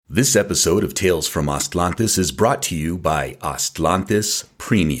This episode of Tales from Astlantis is brought to you by Astlantis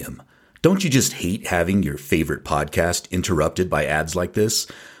Premium. Don't you just hate having your favorite podcast interrupted by ads like this?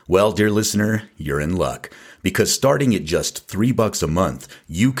 Well, dear listener, you're in luck. Because starting at just $3 a month,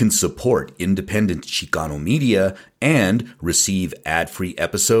 you can support independent Chicano media and receive ad-free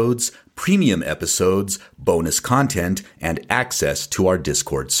episodes, premium episodes, bonus content, and access to our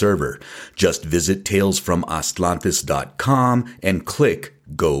Discord server. Just visit talesfromastlantis.com and click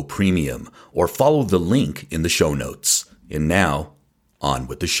Go Premium, or follow the link in the show notes. And now, on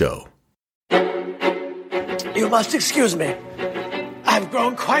with the show. You must excuse me. I've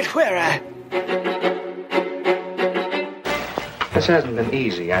grown quite weary. This hasn't been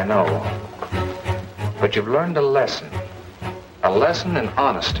easy, I know. But you've learned a lesson. A lesson in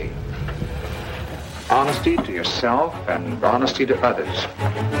honesty. Honesty to yourself and honesty to others.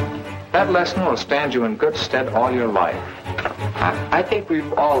 That lesson will stand you in good stead all your life. I think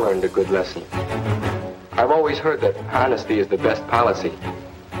we've all learned a good lesson. I've always heard that honesty is the best policy.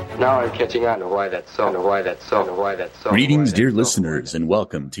 Now I'm catching on to why that's so, Greetings, dear listeners, and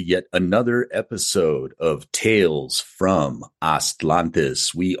welcome to yet another episode of Tales from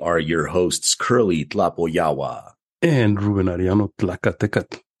Astlantis. We are your hosts, Curly Tlapoyawa. And Ruben Ariano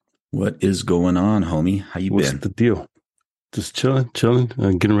Tlacatecat. What is going on, homie? How you What's been? the deal? Just chilling,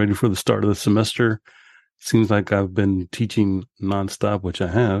 getting ready for the start of the semester. Seems like I've been teaching nonstop, which I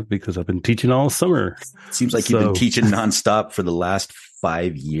have because I've been teaching all summer. Seems like you've been teaching nonstop for the last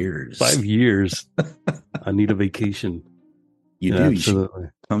 5 years. 5 years. I need a vacation. You do. Absolutely.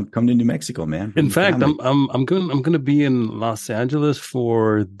 You should come to New Mexico, man. In fact, I'm going to be in Los Angeles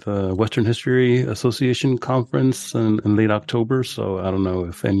for the Western History Association conference in late October. So I don't know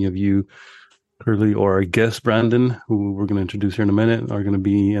if any of you, Curly, or our guest Brandon, who we're going to introduce here in a minute, are going to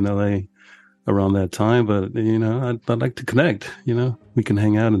be in LA around that time. But I'd like to connect. We can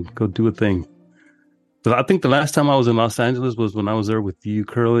hang out and go do a thing. But I think the last time I was in Los Angeles was when I was there with you,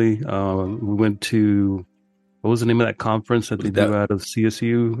 Curly. We went to, what was the name of that conference that they do out of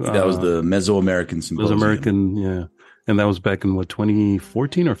CSU? That was the Mesoamerican Symposium. Mesoamerican, yeah. And that was back in,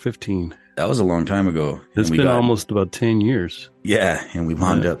 2014 or 15? That was a long time ago. It's been almost about 10 years. Yeah, and we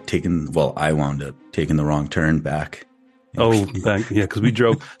wound up I wound up taking the wrong turn back. Because we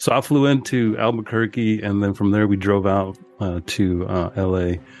drove. So I flew into Albuquerque, and then from there we drove out to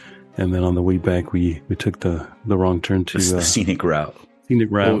LA. And then on the way back, we took the wrong turn to the scenic route.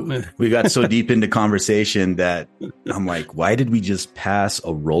 Well, we got so deep into conversation that I'm like, why did we just pass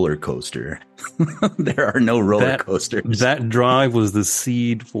a roller coaster? There are no roller coasters. That drive was the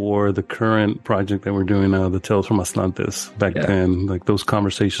seed for the current project that we're doing now, the Tales from Atlantis. Back then, like those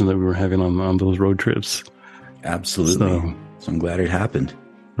conversations that we were having on those road trips. Absolutely. So I'm glad it happened.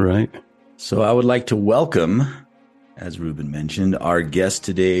 Right. So I would like to welcome, as Ruben mentioned, our guest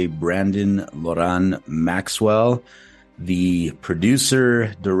today, Brandon Loran Maxwell, the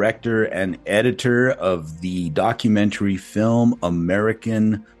producer, director, and editor of the documentary film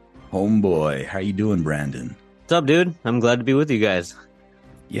American Homeboy. How you doing, Brandon? What's up, dude? I'm glad to be with you guys.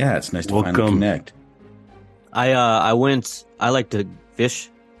 Yeah, it's nice to finally connect. I like to fish,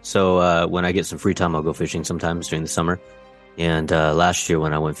 so when I get some free time, I'll go fishing sometimes during the summer. And last year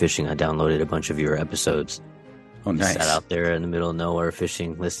when I went fishing, I downloaded a bunch of your episodes. Oh, nice. Sat out there in the middle of nowhere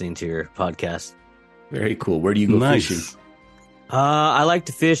fishing, listening to your podcast. Very cool. Where do you go fishing? I like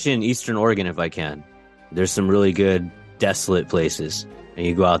to fish in Eastern Oregon if I can. There's some really good desolate places. And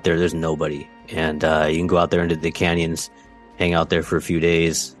you go out there, there's nobody. And you can go out there into the canyons, hang out there for a few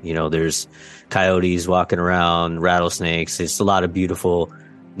days. There's coyotes walking around, rattlesnakes. It's a lot of beautiful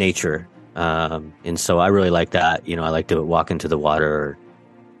nature. And so I really like that. I like to walk into the water or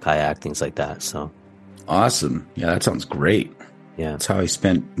kayak, things like that. So awesome. Yeah, that sounds great. Yeah, that's how I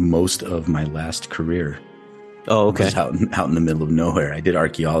spent most of my last career. Oh, okay. Out in the middle of nowhere. I did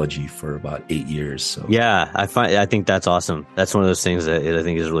archaeology for about 8 years. So yeah, I think that's awesome. That's one of those things that I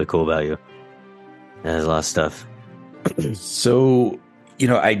think is really cool about you. There's a lot of stuff. So,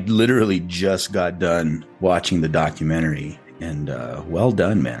 I literally just got done watching the documentary, and well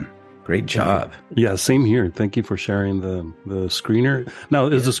done, man. Great job. Yeah, same here. Thank you for sharing the screener. Now,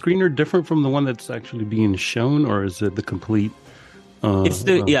 is the screener different from the one that's actually being shown, or is it the complete? It's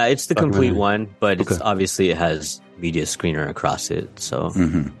the complete one, but it's obviously it has media screener across it. So,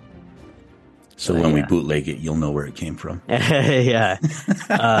 so when we bootleg it, you'll know where it came from. Yeah,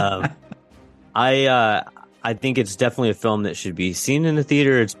 I think it's definitely a film that should be seen in the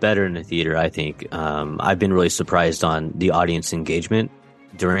theater. It's better in the theater, I think. I've been really surprised on the audience engagement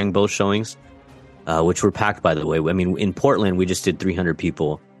during both showings, which were packed, by the way. I mean, in Portland, we just did 300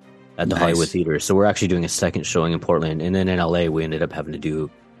 people at the Hollywood Theater. So we're actually doing a second showing in Portland. And then in LA, we ended up having to do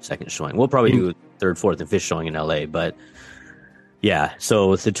second showing. We'll probably do third, fourth, and fifth showing in LA. But yeah,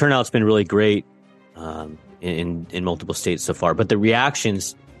 so the turnout's been really great in multiple states so far. But the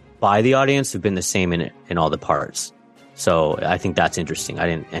reactions by the audience have been the same in all the parts. So I think that's interesting. I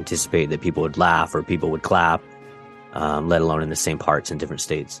didn't anticipate that people would laugh or people would clap, let alone in the same parts in different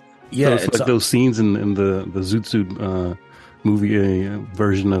states. Yeah, so it's like those scenes in the Zoot Suit movie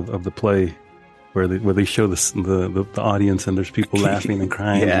version of the play where they show the audience and there's people laughing and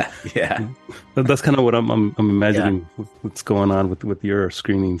crying. Yeah. That's kind of what I'm imagining what's going on with your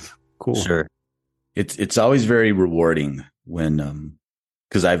screenings. Cool. Sure. It's always very rewarding when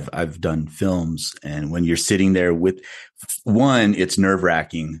because I've done films, and when you're sitting there with one, it's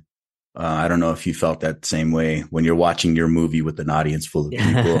nerve-wracacking. I don't know if you felt that same way when you're watching your movie with an audience full of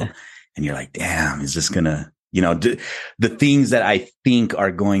people and you're like, damn, is this gonna, the things that I think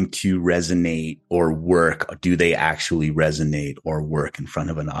are going to resonate or work, do they actually resonate or work in front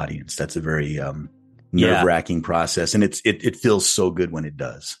of an audience? That's a very nerve-wracking process. And it feels so good when it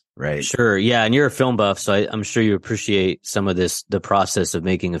does. Right. Sure. Yeah. And you're a film buff, so I'm sure you appreciate some of the process of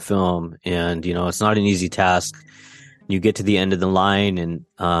making a film. And, it's not an easy task. You get to the end of the line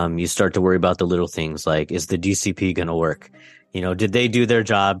and you start to worry about the little things like, is the DCP going to work? Did they do their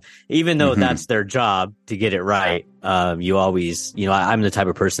job? Even though that's their job to get it right. You always, I'm the type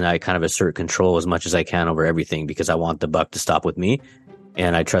of person I kind of assert control as much as I can over everything because I want the buck to stop with me.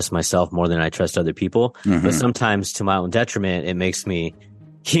 And I trust myself more than I trust other people. But sometimes to my own detriment, it makes me,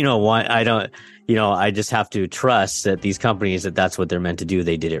 I just have to trust that these companies, that's what they're meant to do.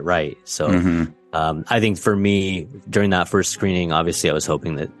 They did it right. So I think for me, during that first screening, obviously I was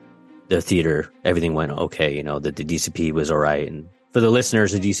hoping that the theater, everything went okay, that the DCP was all right. And for the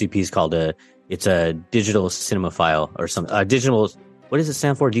listeners, the DCP is called it's a digital cinema file or some digital, what does it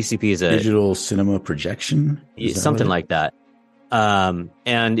stand for? DCP is a digital cinema projection, something like that.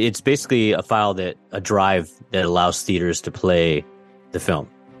 And it's basically a drive that allows theaters to play the film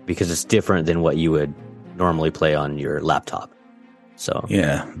because it's different than what you would normally play on your laptop. So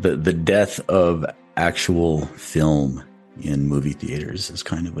yeah, the death of actual film in movie theaters is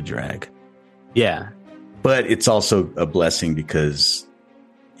kind of a drag. Yeah, but it's also a blessing because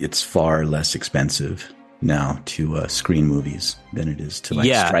it's far less expensive now to screen movies than it is to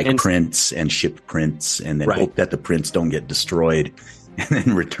strike prints and ship prints and then hope that the prints don't get destroyed and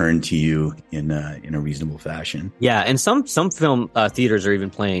then return to you in a reasonable fashion. Yeah, and some film theaters are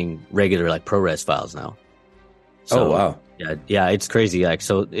even playing regular like ProRes files now. So, oh wow! Yeah, it's crazy. Like,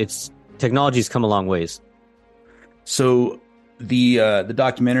 so technology's come a long ways. So the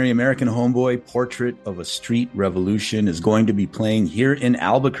documentary American Homeboy: Portrait of a Street Revolution is going to be playing here in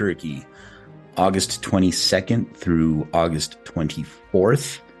Albuquerque, August 22nd through August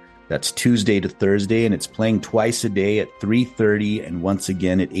 24th. That's Tuesday to Thursday, and it's playing twice a day at 3:30 and once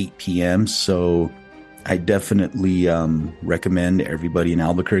again at 8 p.m. So I definitely recommend everybody in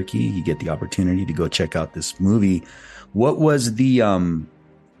Albuquerque, you get the opportunity to go check out this movie. What was the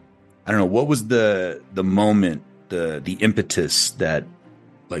what was the moment, the impetus that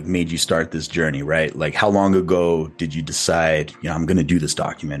like made you start this journey, right? Like how long ago did you decide, I'm going to do this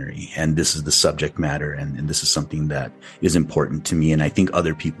documentary and this is the subject matter and this is something that is important to me and I think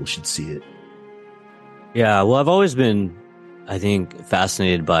other people should see it? Yeah, well, I've always been, I think,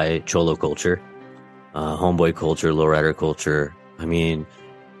 fascinated by Cholo culture, homeboy culture, lowrider culture. I mean,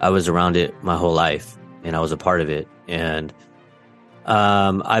 I was around it my whole life and I was a part of it. And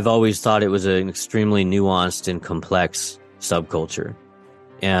I've always thought it was an extremely nuanced and complex subculture.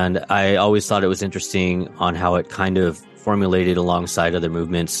 And I always thought it was interesting on how it kind of formulated alongside other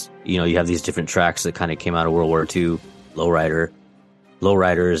movements. You have these different tracks that kind of came out of World War II,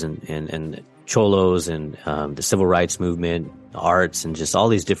 lowriders and cholos and the civil rights movement, arts, and just all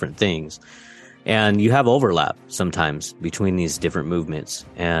these different things. And you have overlap sometimes between these different movements.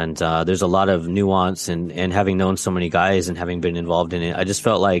 And there's a lot of nuance and having known so many guys and having been involved in it, I just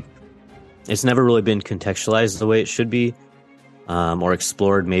felt like it's never really been contextualized the way it should be. Or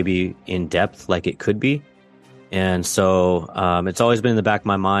explored maybe in depth like it could be. And so it's always been in the back of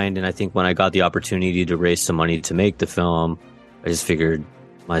my mind. And I think when I got the opportunity to raise some money to make the film, I just figured,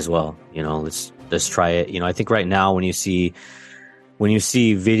 might as well, let's try it. I think right now when you see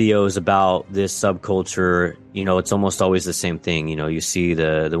videos about this subculture, it's almost always the same thing. You see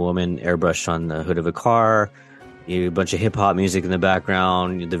the woman airbrushed on the hood of a car, a bunch of hip hop music in the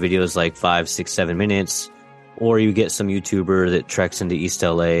background. The video is like 5, 6, 7 minutes. Or you get some YouTuber that treks into East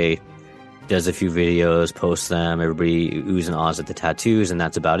LA, does a few videos, posts them, everybody oohs and ahs at the tattoos, and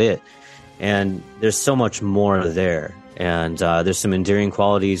that's about it. And there's so much more there. And there's some endearing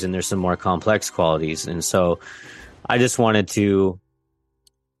qualities and there's some more complex qualities. And so I just wanted to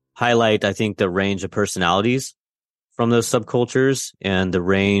highlight, I think, the range of personalities from those subcultures and the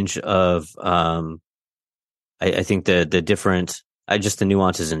range of, I think the different, just the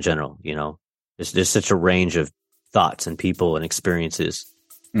nuances in general, there's such a range of thoughts and people and experiences.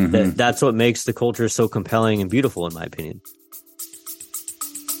 That's what makes the culture so compelling and beautiful, in my opinion.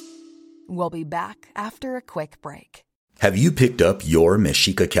 We'll be back after a quick break. Have you picked up your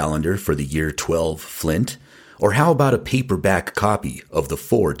Mexica calendar for the year 12 Flint? Or how about a paperback copy of The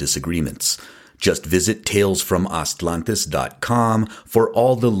Four Disagreements? Just visit talesfromastlantis.com for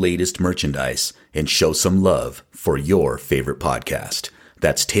all the latest merchandise and show some love for your favorite podcast.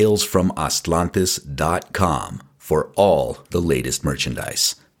 That's talesfromastlantis.com for all the latest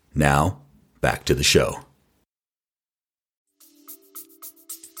merchandise. Now, back to the show.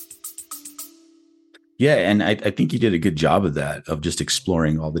 Yeah, and I think you did a good job of that, of just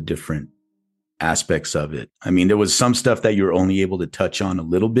exploring all the different aspects of it. I mean, there was some stuff that you were only able to touch on a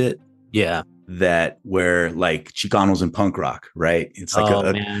little bit. Yeah. That were like Chicanos and punk rock, right? It's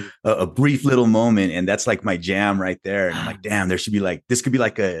like a brief little moment, and that's like my jam right there. And I'm like, damn, this could be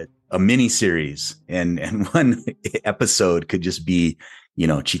like a mini series, and one episode could just be,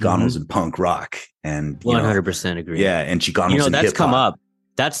 Chicanos and punk rock, and 100% agree. Yeah, and Chicanos and that's hip-hop. come up.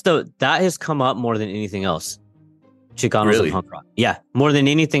 That has come up more than anything else. Chicanos and punk rock. Yeah, more than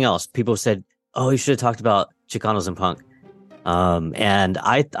anything else. People said, "Oh, you should have talked about Chicanos and punk." And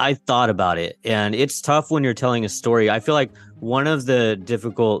I thought about it, and it's tough when you're telling a story. I feel like one of the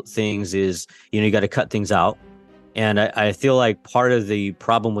difficult things is, you got to cut things out. And I feel like part of the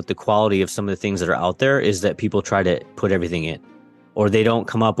problem with the quality of some of the things that are out there is that people try to put everything in, or they don't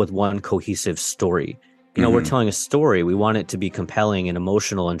come up with one cohesive story. We're telling a story. We want it to be compelling and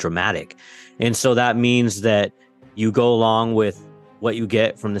emotional and dramatic. And so that means that you go along with what you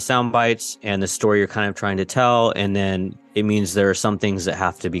get from the sound bites and the story you're kind of trying to tell. And then it means there are some things that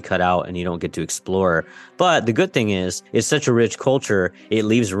have to be cut out and you don't get to explore. But the good thing is, it's such a rich culture. It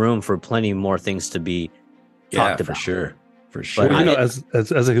leaves room for plenty more things to be talked about. For sure. But,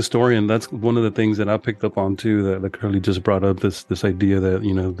 as a historian, that's one of the things that I picked up on too, that Curly just brought up, this idea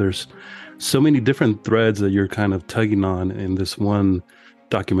that, there's so many different threads that you're kind of tugging on in this one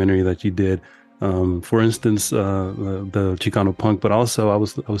documentary that you did. For instance, the Chicano punk, but also I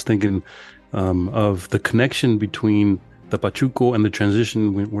was thinking of the connection between the Pachuco and the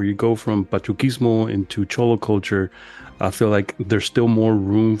transition where you go from Pachuquismo into Cholo culture. I feel like there's still more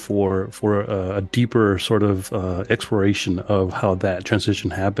room for a deeper sort of exploration of how that transition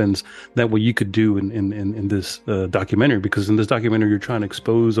happens. That what you could do in this documentary, because in this documentary you're trying to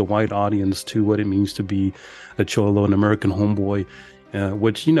expose a wide audience to what it means to be a Cholo, an American homeboy.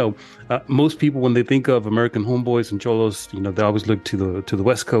 Which most people, when they think of American homeboys and cholos, they always look to the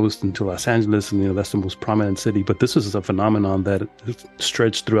West Coast and to Los Angeles, and that's the most prominent city. But this is a phenomenon that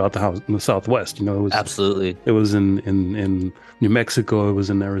stretched throughout the Southwest. It was absolutely. It was in New Mexico, it was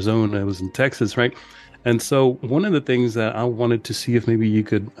in Arizona, it was in Texas, right? And so one of the things that I wanted to see if maybe you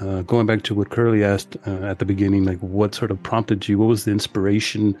could, going back to what Curly asked at the beginning, like what sort of prompted you? What was the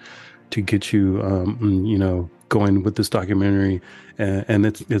inspiration to get you, going with this documentary? And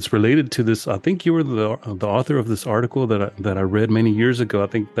it's related to this. I think you were the author of this article that I read many years ago. I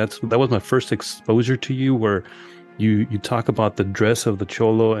think that was my first exposure to you, where you talk about the dress of the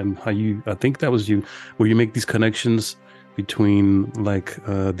Cholo and how I think that was you, where you make these connections between like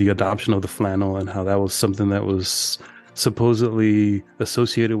the adoption of the flannel and how that was something that was supposedly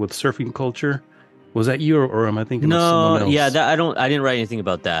associated with surfing culture. Was that you, or am I thinking of someone else? Yeah, I didn't write anything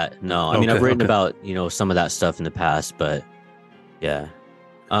about that. No, I mean, I've written about, some of that stuff in the past, but yeah.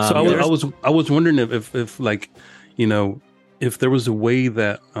 So I was wondering if like, if there was a way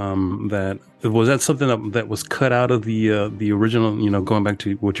that was that something that was cut out of the original, going back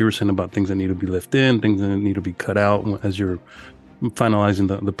to what you were saying about things that need to be left in, things that need to be cut out as you're finalizing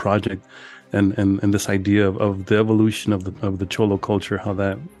the project, and this idea of the evolution of the Cholo culture, how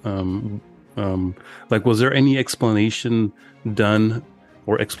that like, was there any explanation done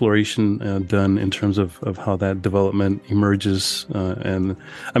or exploration done in terms of how that development emerges? And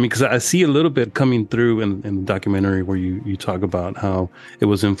I mean, because I see a little bit coming through in the documentary where you talk about how it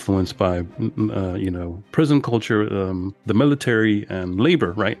was influenced by, prison culture, the military and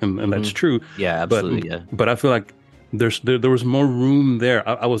labor, right? And that's true. Yeah, absolutely. But I feel like there was more room there.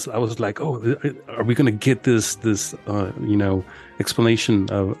 I was like, oh, are we going to get this explanation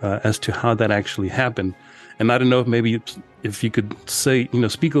of as to how that actually happened? And I don't know if you could say,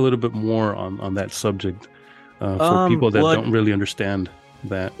 speak a little bit more on that subject for people that don't really understand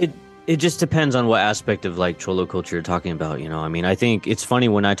that. It just depends on what aspect of like Cholo culture you're talking about. I mean, I think it's funny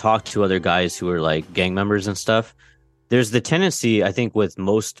when I talk to other guys who are like gang members and stuff. There's the tendency, I think, with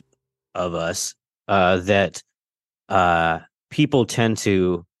most of us that people tend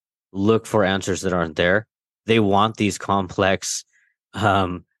to look for answers that aren't there. They want these complex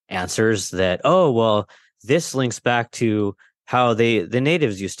answers that, oh, well, this links back to how the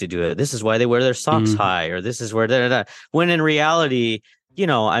natives used to do it. This is why they wear their socks high, or this is where da, da, da. When in reality,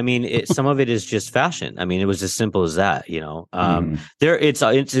 I mean, some of it is just fashion. I mean, it was as simple as that.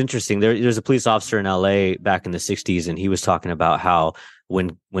 It's interesting. There's a police officer in LA back in the 60s, and he was talking about how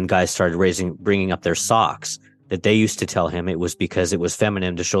when guys started bringing up their socks, that they used to tell him it was because it was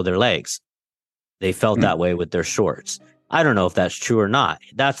feminine to show their legs. They felt that way with their shorts. I don't know if that's true or not.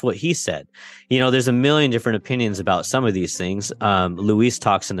 That's what he said. There's a million different opinions about some of these things. Luis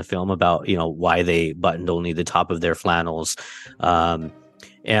talks in the film about, why they buttoned only the top of their flannels. I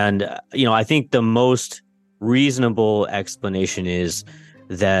think the most reasonable explanation is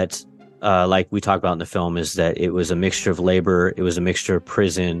that, like we talk about in the film, is that it was a mixture of labor, it was a mixture of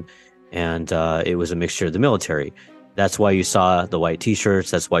prison, and it was a mixture of the military. That's why you saw the white T-shirts.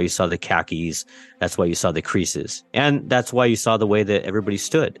 That's why you saw the khakis. That's why you saw the creases. And that's why you saw the way that everybody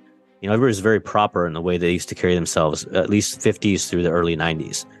stood. Everybody was very proper in the way they used to carry themselves, at least 50s through the early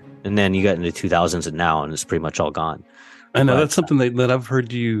 90s. And then you got into 2000s and now, and it's pretty much all gone. I know that's something that I've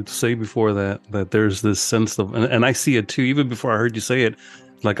heard you say before, that there's this sense of, and I see it too, even before I heard you say it.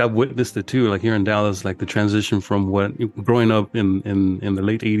 Like I've witnessed it too, like here in Dallas, like the transition from growing up in the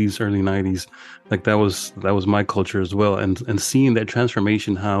late 80s, early 90s, like that was my culture as well. And seeing that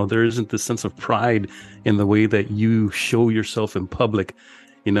transformation, how there isn't this sense of pride in the way that you show yourself in public.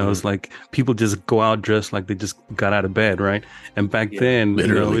 It's like people just go out dressed like they just got out of bed, right? And back then,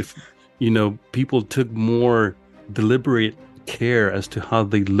 literally. People took more deliberate care as to how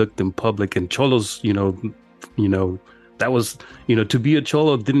they looked in public, and cholos, that was, to be a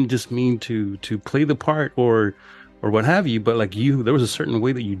cholo didn't just mean to play the part or what have you, but like there was a certain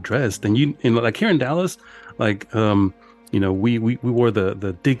way that you dressed, and like here in Dallas, like we wore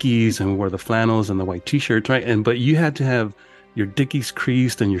the Dickies and we wore the flannels and the white T-shirts, right? But you had to have your Dickies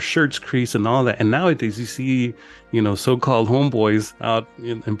creased and your shirts creased and all that. And nowadays you see, so-called homeboys out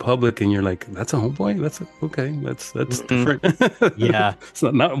in public, and you're like, that's a homeboy? That's different. Yeah. It's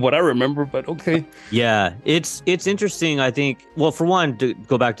not what I remember, but okay. Yeah, it's interesting, I think. Well, for one, to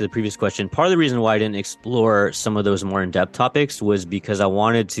go back to the previous question, part of the reason why I didn't explore some of those more in-depth topics was because I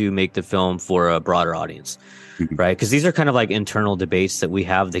wanted to make the film for a broader audience. Right? Because these are kind of like internal debates that we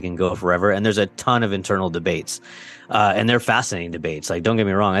have that can go forever. And there's a ton of internal debates. And they're fascinating debates. Like, don't get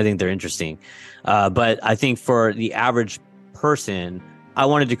me wrong, I think they're interesting. But I think for the average person, I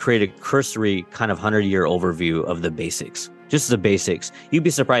wanted to create a cursory kind of 100-year overview of the basics. Just the basics. You'd be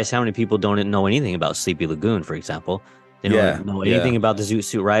surprised how many people don't know anything about Sleepy Lagoon, for example. They don't know anything about the Zoot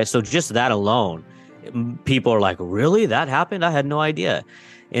Suit Riot. So just that alone, people are like, really? That happened? I had no idea.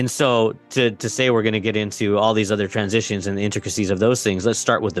 And so to say we're going to get into all these other transitions and the intricacies of those things, let's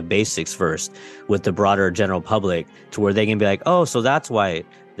start with the basics first, with the broader general public, to where they can be like, oh, so that's why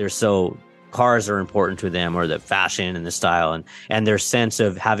cars are important to them, or the fashion and the style and their sense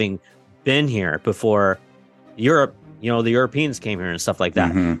of having been here before Europe, the Europeans came here and stuff like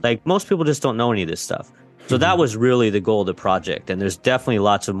that. Like most people just don't know any of this stuff. So that was really the goal of the project. And there's definitely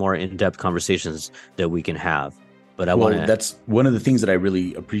lots of more in-depth conversations that we can have. But that's one of the things that I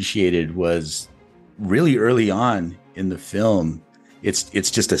really appreciated was really early on in the film. It's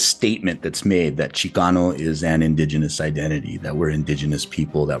just a statement that's made that Chicano is an indigenous identity, that we're indigenous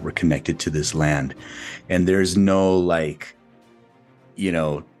people, that we're connected to this land. And there's no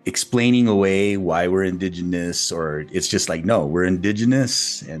explaining away why we're indigenous, or it's just like, no, we're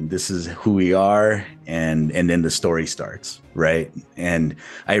indigenous and this is who we are. And then the story starts. Right. And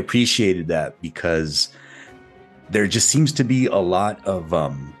I appreciated that because there just seems to be a lot of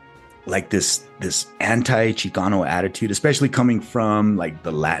this anti-Chicano attitude, especially coming from like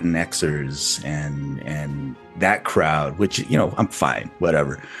the Latinxers and that crowd, which, I'm fine,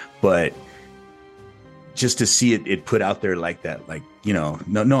 whatever. But just to see it put out there like that, like,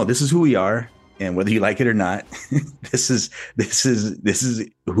 no, this is who we are. And whether you like it or not, this is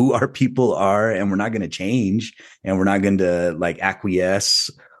who our people are. And we're not going to change, and we're not going to like acquiesce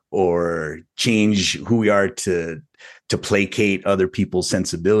or change who we are to placate other people's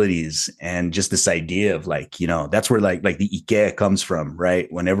sensibilities. And just this idea of like, that's where like the Ike comes from,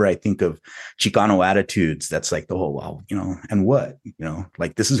 right? Whenever I think of Chicano attitudes, that's like the whole, well, and what,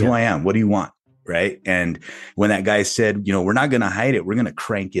 like, this is who I am. What do you want? Right. And when that guy said, we're not going to hide it, we're going to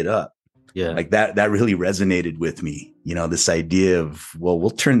crank it up. Yeah. Like that really resonated with me. This idea of, well,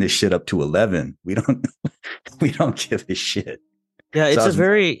 we'll turn this shit up to 11. We don't give a shit. Yeah, it's a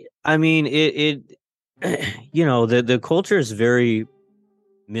very, I mean, the culture is very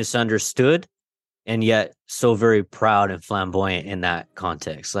misunderstood and yet so very proud and flamboyant in that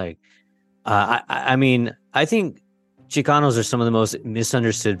context. Like, I mean, I think Chicanos are some of the most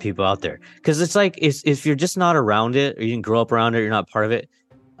misunderstood people out there, because it's like if you're just not around it, or you didn't grow up around it, you're not part of it.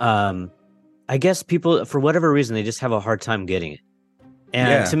 I guess people, for whatever reason, they just have a hard time getting it.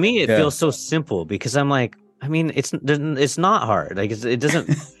 And to me, it feels so simple, because I'm like, I mean, it's not hard. Like it doesn't.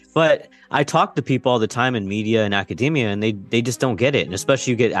 But I talk to people all the time in media and academia, and they just don't get it. And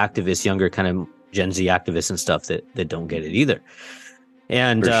especially you get activists, younger kind of Gen Z activists and stuff that don't get it either.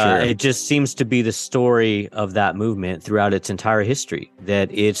 And it just seems to be the story of that movement throughout its entire history, that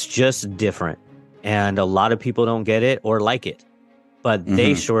it's just different. And a lot of people don't get it or like it, but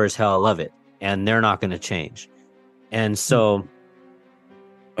they sure as hell love it, and they're not going to change. And so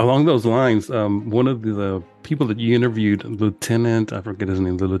along those lines, one of the people that you interviewed, Lieutenant, I forget his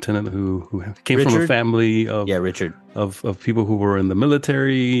name, the lieutenant who came Richard? from a family of Richard of people who were in the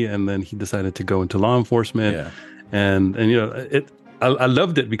military, and then he decided to go into law enforcement. Yeah. And you know, I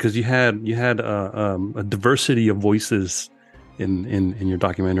loved it because you had a diversity of voices in your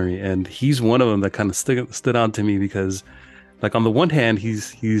documentary, and he's one of them that kind of stood out to me, because, like, on the one hand,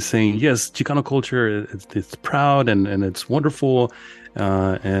 he's saying, yes, Chicano culture, it's proud and it's wonderful,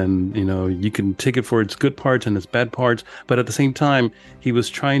 and you know, you can take it for its good parts and its bad parts, but at the same time, he was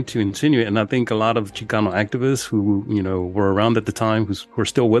trying to insinuate, and I think a lot of Chicano activists who, you know, were around at the time, who are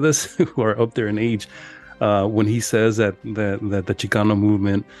still with us, who are up there in age, when he says that the Chicano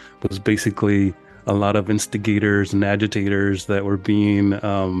movement was basically a lot of instigators and agitators that were being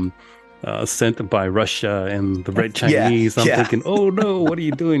sent by Russia and the Red Chinese. I'm thinking, oh no, what are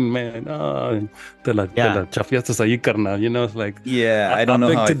you doing, man? Te la chafiaste ahí, carnal. You know, it's like, I don't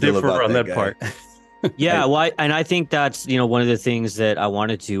know how I feel about on that guy. part. Yeah, well, and I think that's, you know, one of the things that I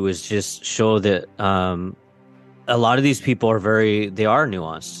wanted to was just show that a lot of these people are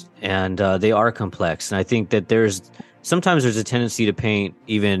nuanced, and they are complex. And I think that sometimes there's a tendency to paint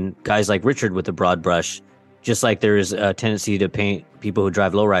even guys like Richard with a broad brush, just like there is a tendency to paint people who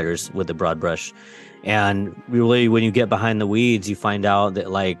drive lowriders with a broad brush. And really, when you get behind the weeds, you find out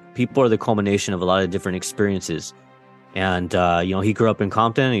that, like, people are the culmination of a lot of different experiences. And, you know, he grew up in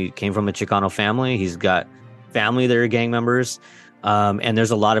Compton. He came from a Chicano family. He's got family that are gang members. And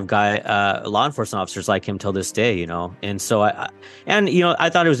there's a lot of law enforcement officers like him till this day, you know. And so you know, I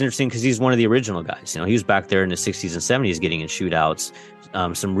thought it was interesting because he's one of the original guys. You know, he was back there in the 60s and 70s getting in shootouts,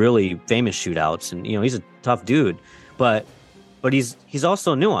 some really famous shootouts. And, you know, he's a tough dude, but he's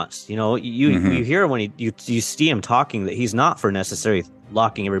also nuanced. You know, you hear when you see him talking that he's not for necessarily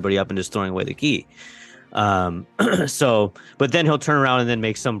locking everybody up and just throwing away the key. So, but then he'll turn around and then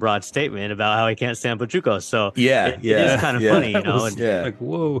make some broad statement about how he can't stand Pachucos. So it is kind of funny, you know. Like,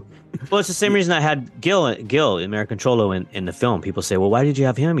 whoa. Well, it's the same reason I had Gil, American Cholo, in the film. People say, well, why did you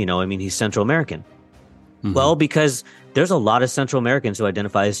have him? You know, I mean, he's Central American. Well, because there's a lot of Central Americans who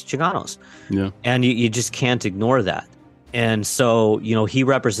identify as Chicanos. Yeah. And you just can't ignore that. And so, you know, he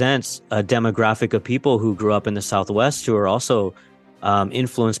represents a demographic of people who grew up in the Southwest who are also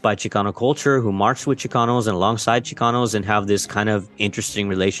influenced by Chicano culture, who marched with Chicanos and alongside Chicanos and have this kind of interesting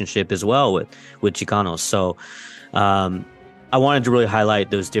relationship as well with Chicanos. So I wanted to really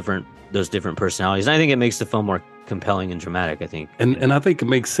highlight those different personalities. And I think it makes the film more compelling and dramatic, I think. And I think it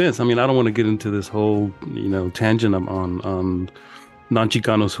makes sense. I mean, I don't want to get into this whole, you know, tangent on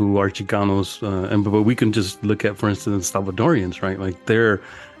non-Chicanos who are Chicanos, but we can just look at, for instance, Salvadorians, right? Like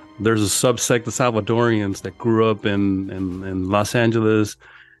there's a subsect of Salvadorians that grew up in Los Angeles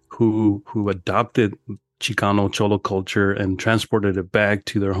who adopted Chicano Cholo culture and transported it back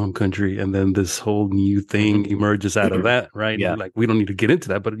to their home country. And then this whole new thing emerges out of that, right? Yeah. Like, we don't need to get into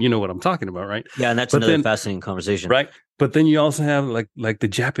that, but you know what I'm talking about, right? Yeah, and that's another fascinating conversation. Right. But then you also have like the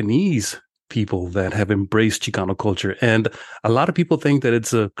Japanese people that have embraced Chicano culture. And a lot of people think that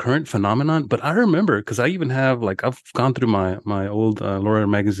it's a current phenomenon, but I remember, because I even have, like, I've gone through my old Loran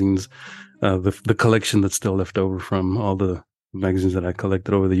magazines, the collection that's still left over from all the magazines that I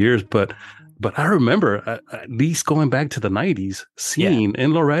collected over the years. But I remember, at least going back to the 90s, seeing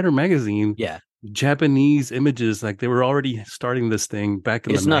in Lowrider magazine, Japanese images, like they were already starting this thing back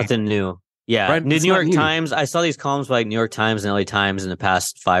in the 90s. It's nothing new. Yeah, right? New York Times. I saw these columns by New York Times and LA Times in the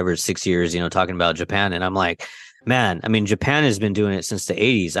past 5 or 6 years, you know, talking about Japan. And I'm like, man, I mean, Japan has been doing it since the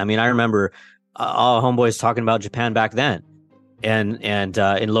 80s. I mean, I remember all Homeboys talking about Japan back then, and in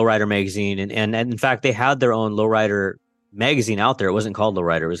Lowrider magazine. And in fact, they had their own Lowrider magazine out there. It wasn't called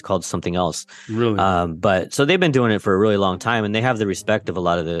Lowrider. It was called something else. Really? But so they've been doing it for a really long time, and they have the respect of a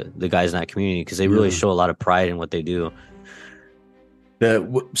lot of the guys in that community because they really show a lot of pride in what they do.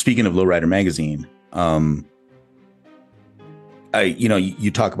 Speaking of Lowrider magazine,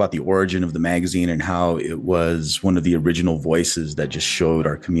 you talk about the origin of the magazine and how it was one of the original voices that just showed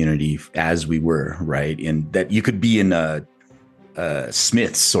our community as we were, right? And that you could be in a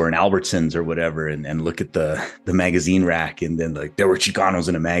Smith's or an Albertsons or whatever and look at the magazine rack, and then like there were Chicanos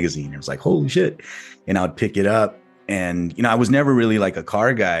in a magazine. It was like, holy shit. And I would pick it up, and I was never really like a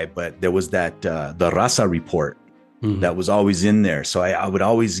car guy, but there was that the Raza report that was always in there. So I would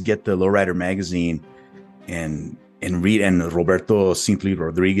always get the Lowrider magazine and read, and Roberto Simply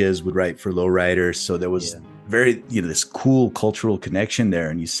Rodriguez would write for Lowrider. So there was very, this cool cultural connection there.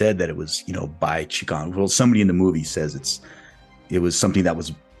 And you said that it was, by Chicano. Well, somebody in the movie says it was something that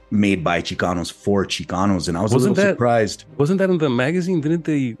was made by Chicanos for Chicanos. And I was a little surprised. Wasn't that in the magazine? Didn't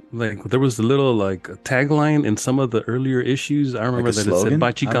they, there was a little tagline in some of the earlier issues? I remember that slogan? It said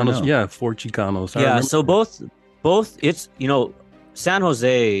by Chicanos. Yeah, for Chicanos. Yeah, so both, it's, San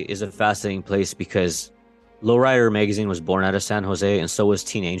Jose is a fascinating place because Lowrider magazine was born out of San Jose, and so was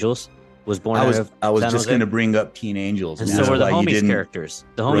Teen Angels was born out of San Jose. I was just going to bring up Teen Angels. And so were the Homies characters.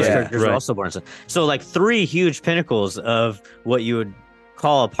 The Homies characters were also born. So like three huge pinnacles of what you would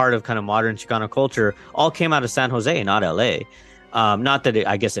call a part of kind of modern Chicano culture all came out of San Jose, not LA. Not that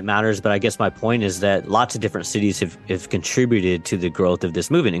I guess it matters, but I guess my point is that lots of different cities have contributed to the growth of this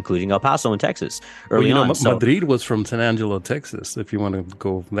movement, including El Paso in Texas early on. Madrid was from San Angelo, Texas, if you want to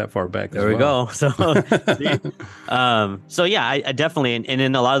go that far back. There we go. So, I definitely, and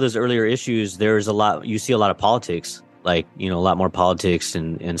in a lot of those earlier issues, there's you see a lot of politics, like, a lot more politics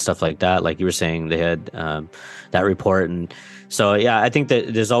and stuff like that. Like you were saying, they had that report. And so, I think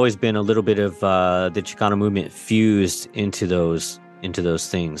that there's always been a little bit of the Chicano movement fused into those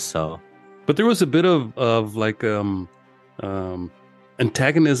things. So, but there was a bit of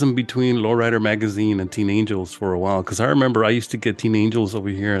antagonism between Lowrider magazine and Teen Angels for a while. Because I remember I used to get Teen Angels over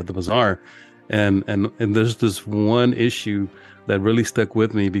here at the bazaar, and there's this one issue that really stuck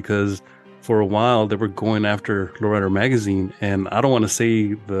with me because for a while they were going after Lowrider magazine, and I don't want to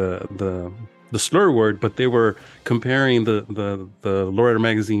say the slur word, but they were comparing the Lowrider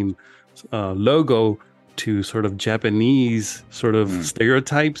magazine logo to sort of Japanese sort of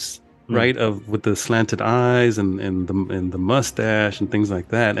stereotypes, right? With the slanted eyes and the mustache and things like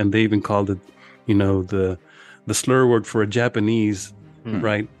that. And they even called it, the slur word for a Japanese,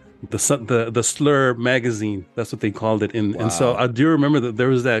 right? The slur magazine, that's what they called it. And so I do remember that there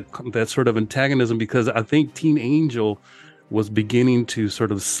was that sort of antagonism because I think Teen Angel was beginning to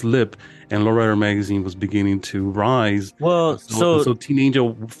sort of slip and Lowrider magazine was beginning to rise. Well, so Teen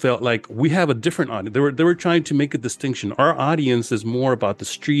Angel felt like we have a different audience. They were trying to make a distinction. Our audience is more about the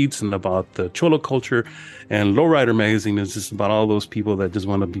streets and about the cholo culture, and Lowrider magazine is just about all those people that just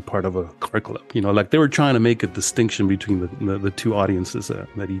want to be part of a car club. They were trying to make a distinction between the two audiences that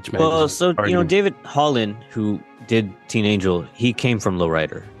each magazine. Well, so David Holland, who did Teen Angel, he came from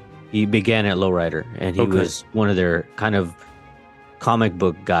Lowrider. He began at Lowrider, and he was one of their kind of comic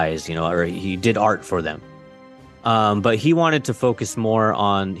book guys, or he did art for them. But he wanted to focus more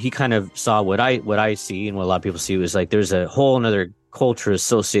on, he kind of saw what I see and what a lot of people see was like there's a whole another culture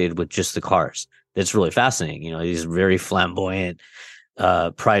associated with just the cars. That's really fascinating. These very flamboyant,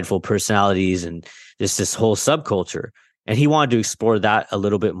 prideful personalities and this whole subculture. And he wanted to explore that a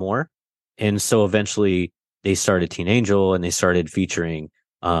little bit more. And so eventually they started Teen Angel and they started featuring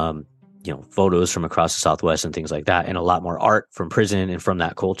photos from across the Southwest and things like that, and a lot more art from prison and from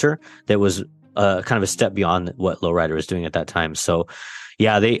that culture that was kind of a step beyond what Lowrider was doing at that time. So,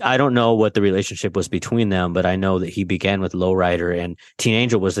 I don't know what the relationship was between them, but I know that he began with Lowrider, and Teen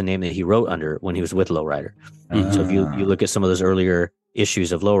Angel was the name that he wrote under when he was with Lowrider. So if you look at some of those earlier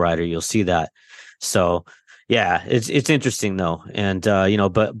issues of Lowrider, you'll see that. So, it's interesting though, and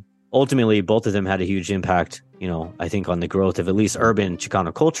but ultimately both of them had a huge impact. I think on the growth of at least urban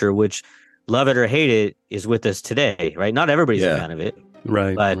Chicano culture, which, love it or hate it, is with us today, right? Not everybody's a fan of it,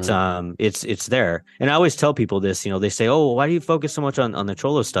 right? But right. It's there. And I always tell people this. They say, "Oh, why do you focus so much on the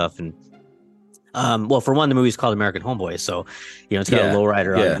cholo stuff?" And well, for one, the movie's called American Homeboy, so it's got a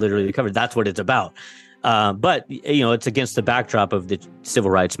Lowrider on literally covered. That's what it's about. But it's against the backdrop of the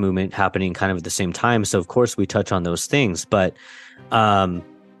civil rights movement happening kind of at the same time. So of course we touch on those things, but.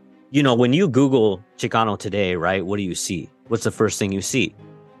 When you Google Chicano today, right, what do you see? What's the first thing you see?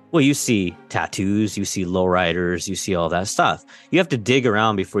 Well, you see tattoos, you see lowriders, you see all that stuff. You have to dig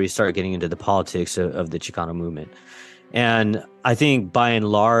around before you start getting into the politics of the Chicano movement. And I think by and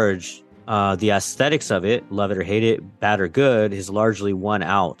large, the aesthetics of it, love it or hate it, bad or good, has largely won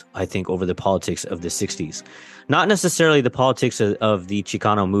out, I think, over the politics of the 60s. Not necessarily the politics of the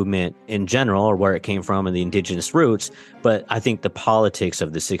Chicano movement in general, or where it came from and the indigenous roots, but I think the politics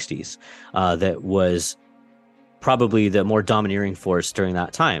of the 60s that was probably the more domineering force during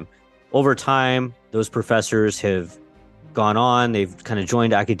that time. Over time, those professors have gone on, they've kind of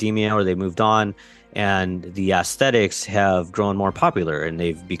joined academia or they moved on, and the aesthetics have grown more popular and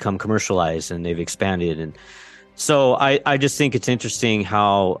they've become commercialized and they've expanded. And so I just think it's interesting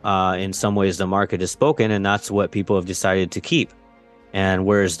how in some ways the market has spoken, and that's what people have decided to keep. And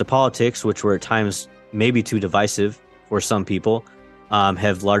whereas the politics, which were at times maybe too divisive for some people,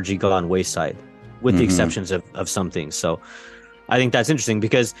 have largely gone wayside, with the exceptions of some things. So I think that's interesting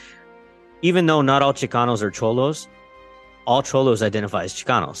because even though not all Chicanos are Cholos, all Cholos identify as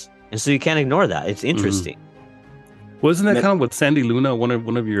Chicanos. And so you can't ignore that. It's interesting. Wasn't that kind of what Sandy Luna, one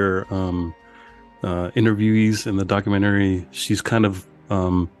of your interviewees in the documentary, she's kind of,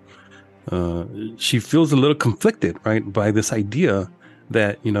 she feels a little conflicted, right, by this idea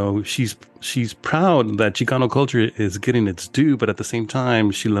that, you know, she's proud that Chicano culture is getting its due, but at the same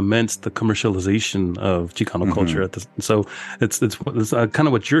time, she laments the commercialization of Chicano culture. So it's kind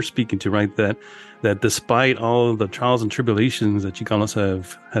of what you're speaking to, right? That despite all the trials and tribulations that Chicanos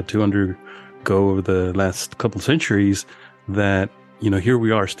have had to undergo over the last couple of centuries, that, you know, here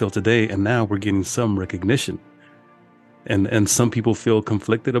we are still today, and now we're getting some recognition. And some people feel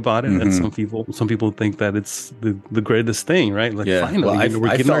conflicted about it, and some people think that it's the greatest thing, right? Like, finally, well, we're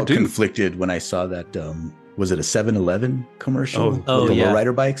I getting our felt due. conflicted when I saw that. Was it a 7-Eleven commercial with the yeah.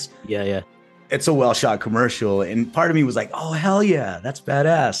 lowrider bikes? Yeah. It's a well shot commercial, and part of me was like, "Oh hell yeah, that's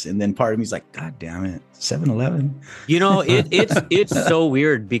badass!" And then part of me is like, "God damn it, 7-Eleven." You know, it's so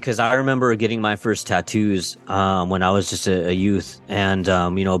weird because I remember getting my first tattoos when I was just a youth, and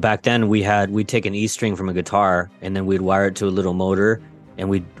you know, back then we'd take an E string from a guitar and then we'd wire it to a little motor and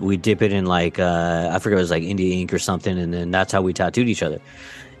we'd dip it in like I forget, it was like India ink or something, and then that's how we tattooed each other.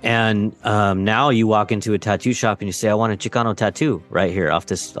 And now you walk into a tattoo shop and you say, "I want a Chicano tattoo right here off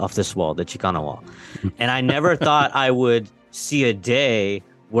this wall, the Chicano wall." And I never thought I would see a day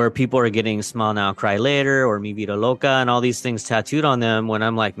where people are getting Smile Now, Cry Later or Mi Vida Loca and all these things tattooed on them, when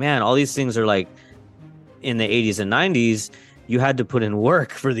I'm like, man, all these things are like in the 80s and 90s, you had to put in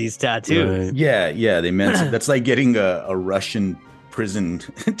work for these tattoos. Right. Yeah, they meant that's like getting a Russian prison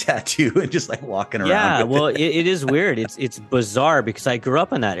tattoo and just like walking around. Yeah, with well, it. it is weird. It's bizarre because I grew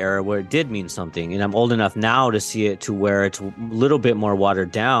up in that era where it did mean something, and I'm old enough now to see it to where it's a little bit more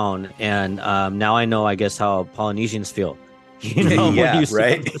watered down. And now I know, I guess, how Polynesians feel. You know, Yeah, when you see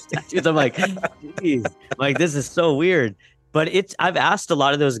right. those tattoos, I'm like, geez, like this is so weird. But I've asked a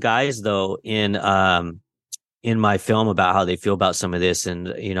lot of those guys though in my film about how they feel about some of this, and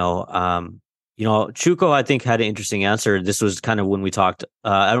Chuko, I think, had an interesting answer. This was kind of when we talked.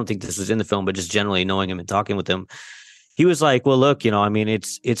 I don't think this was in the film, but just generally knowing him and talking with him, he was like, "Well, look, I mean,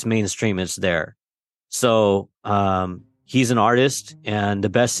 it's mainstream. It's there. So he's an artist, and the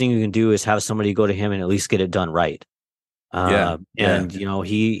best thing you can do is have somebody go to him and at least get it done right.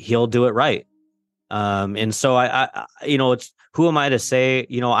 He'll do it right. And so I it's, who am I to say?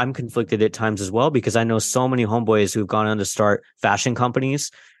 I'm conflicted at times as well, because I know so many homeboys who've gone on to start fashion companies,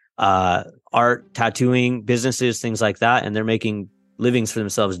 art, tattooing businesses, things like that, and they're making livings for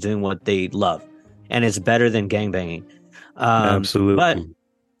themselves doing what they love, and it's better than gangbanging. Absolutely. But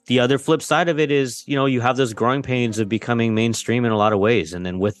the other flip side of it is, you have those growing pains of becoming mainstream in a lot of ways, and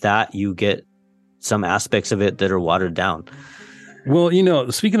then with that, you get some aspects of it that are watered down. Well,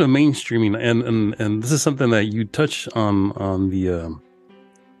 speaking of mainstreaming, and this is something that you touch on the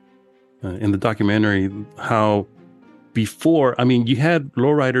in the documentary, how before, I mean, you had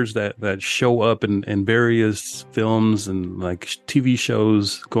lowriders that show up in various films and like TV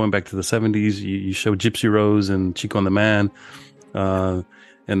shows going back to the 70s. You show Gypsy Rose and Chico and the Man.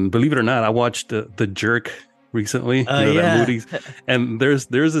 And believe it or not, I watched The Jerk recently, that movie. And there's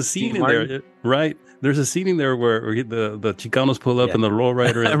a scene in there, right? There's a scene in there where the Chicanos pull up in the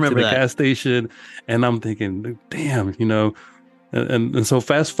lowrider to the gas station. And I'm thinking, damn, And so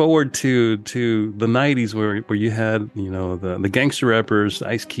fast forward to the 90s where you had, the gangster rappers,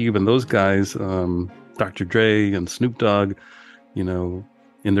 Ice Cube and those guys, Dr. Dre and Snoop Dogg,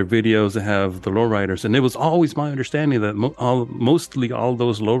 in their videos they have the lowriders. And it was always my understanding that mostly all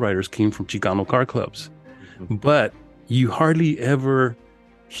those lowriders came from Chicano car clubs. Mm-hmm. But you hardly ever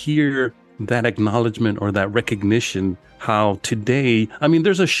hear that acknowledgement or that recognition. How today, I mean,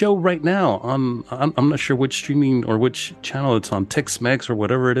 there's a show right now on, I'm not sure which streaming or which channel it's on, Tex-Mex or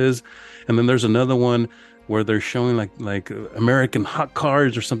whatever it is. And then there's another one where they're showing like American hot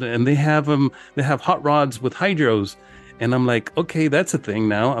cars or something. And they have hot rods with hydros. And I'm like, okay, that's a thing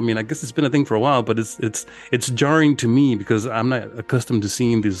now. I mean, I guess it's been a thing for a while, but it's jarring to me because I'm not accustomed to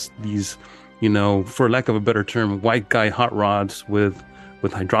seeing these, for lack of a better term, white guy hot rods with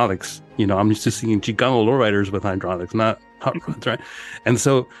with hydraulics. I'm used to seeing Chicano lowriders with hydraulics, not hot rods, right? And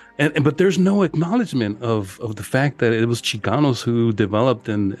so, but there's no acknowledgement of the fact that it was Chicanos who developed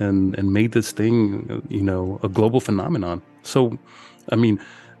and made this thing, a global phenomenon. So, I mean,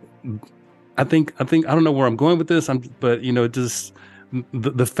 I think I don't know where I'm going with this. But just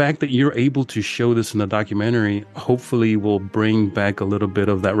the fact that you're able to show this in a documentary hopefully will bring back a little bit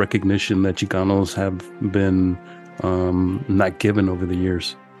of that recognition that Chicanos have been not given over the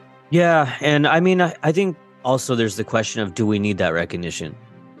years. Yeah, and I mean, I think also there's the question of, do we need that recognition?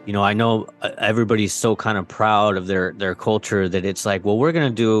 I know everybody's so kind of proud of their culture that it's like, well, we're going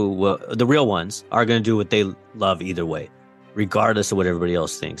to do what the real ones are going to do, what they love either way, regardless of what everybody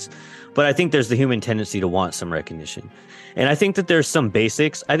else thinks. But I think there's the human tendency to want some recognition. And I think that there's some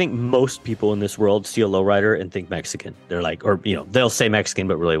basics. I think most people in this world see a lowrider and think Mexican. They're like, or, they'll say Mexican,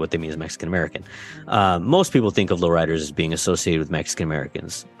 but really what they mean is Mexican American. Most people think of lowriders as being associated with Mexican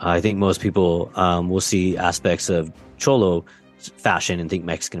Americans. I think most people will see aspects of Cholo fashion and think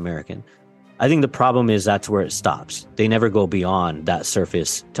Mexican American. I think the problem is that's where it stops. They never go beyond that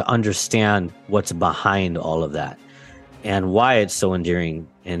surface to understand what's behind all of that and why it's so endearing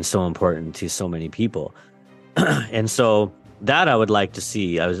and so important to so many people. And so that I would like to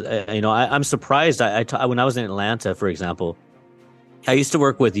see. I'm surprised. When I was in Atlanta, for example, I used to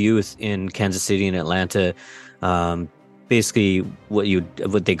work with youth in Kansas City and Atlanta, basically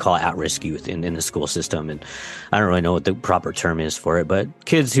what they call at-risk youth in the school system. And I don't really know what the proper term is for it, but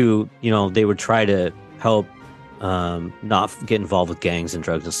kids who, they would try to help not get involved with gangs and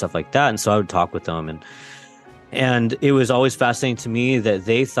drugs and stuff like that. And so I would talk with them, and it was always fascinating to me that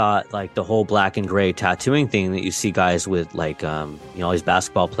they thought like the whole black and gray tattooing thing that you see guys with, like, all these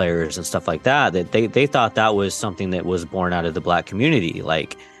basketball players and stuff like that, that they thought that was something that was born out of the black community.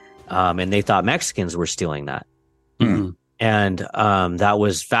 And they thought Mexicans were stealing that. Mm-hmm. And that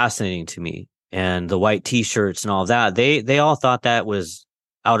was fascinating to me. And the white T-shirts and all that, they all thought that was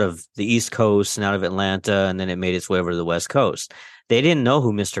out of the East Coast and out of Atlanta, and then it made its way over to the West Coast. They didn't know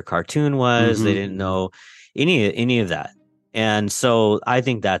who Mr. Cartoon was. Mm-hmm. They didn't know any of that. And so I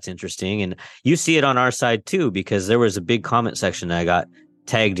think that's interesting. And you see it on our side too, because there was a big comment section that I got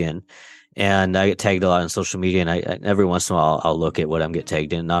tagged in, and I get tagged a lot on social media. And I every once in a while I'll look at what I'm get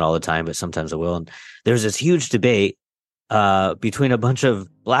tagged in, not all the time, but sometimes I will. And there's this huge debate between a bunch of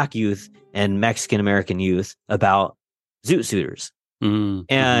black youth and Mexican American youth about zoot suiters. Mm-hmm.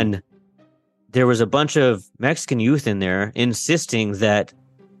 And there was a bunch of Mexican youth in there insisting that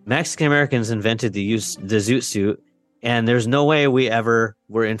Mexican Americans invented the zoot suit, and there's no way we ever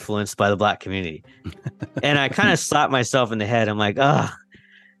were influenced by the black community. And I kind of slapped myself in the head. I'm like, that,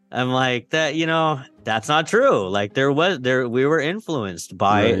 that's not true. Like we were influenced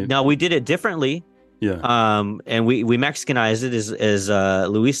by, right. Now we did it differently. Yeah. And we Mexicanized it, as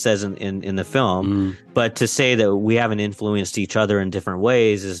Luis says in the film. But to say that we haven't influenced each other in different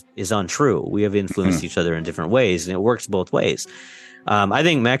ways is untrue. We have influenced each other in different ways, and it works both ways. I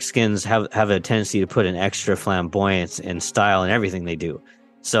think Mexicans have a tendency to put an extra flamboyance and style in everything they do.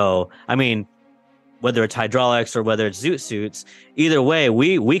 So, I mean, whether it's hydraulics or whether it's zoot suits, either way,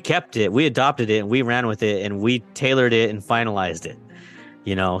 we kept it, we adopted it, and we ran with it, and we tailored it and finalized it.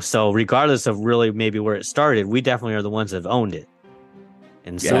 So regardless of really maybe where it started, we definitely are the ones that have owned it.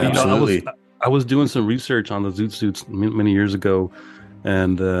 And so, absolutely. I was doing some research on the zoot suits many years ago,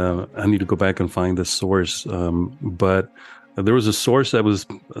 and I need to go back and find the source. But there was a source that was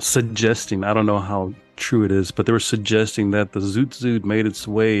suggesting, I don't know how true it is, but they were suggesting that the zoot suit made its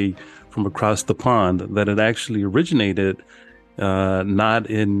way from across the pond, that it actually originated not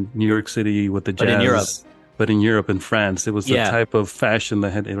in New York City with the jazz, but in Europe and France. It was the type of fashion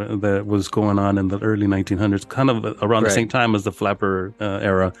that was going on in the early 1900s, kind of around the same time as the flapper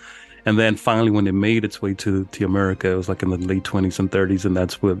era. And then finally, when it made its way to America, it was like in the late 20s and 30s, and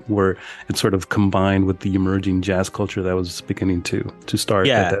that's where it sort of combined with the emerging jazz culture that was beginning to start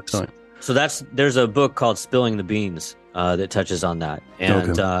at that time. So there's a book called Spilling the Beans that touches on that. And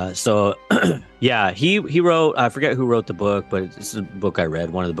he wrote, I forget who wrote the book, but it's a book I read,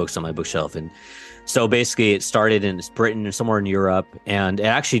 one of the books on my bookshelf. And so basically it started in Britain and somewhere in Europe, and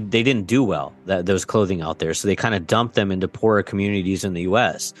actually they didn't do well, those clothing out there. So they kind of dumped them into poorer communities in the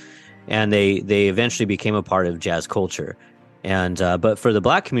U.S., and they eventually became a part of jazz culture. And but for the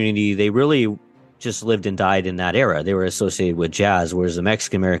black community, they really just lived and died in that era. They were associated with jazz, whereas the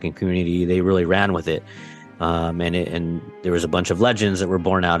Mexican American community, they really ran with it. And there was a bunch of legends that were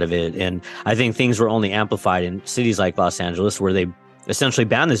born out of it. And I think things were only amplified in cities like Los Angeles, where they essentially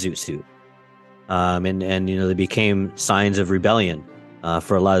banned the zoot suit. And they became signs of rebellion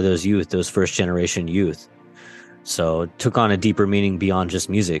for a lot of those youth, those first generation youth. So it took on a deeper meaning beyond just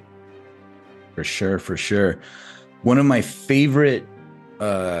music. For sure. One of my favorite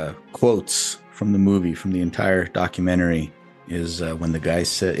quotes from the movie, from the entire documentary, is when the guy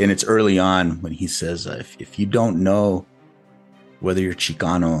said, and it's early on when he says, if you don't know whether you're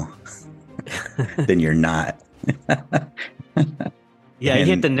Chicano, then you're not. Yeah, you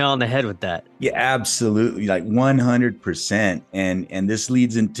hit the nail on the head with that. Yeah, absolutely. Like 100%. And this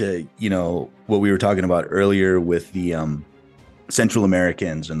leads into, what we were talking about earlier with the Central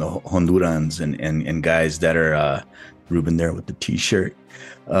Americans and the Hondurans and guys that are Ruben there with the T-shirt,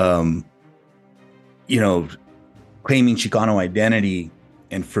 claiming Chicano identity.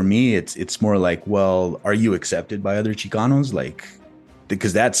 And for me, it's more like, well, are you accepted by other Chicanos? Like,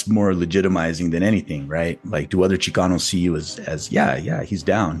 because that's more legitimizing than anything, right? Like, do other Chicanos see you as yeah, he's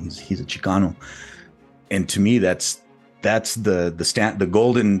down, he's a Chicano, and to me, that's the stamp, the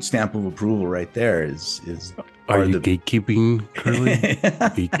golden stamp of approval right there. Is are you gatekeeping, Curly?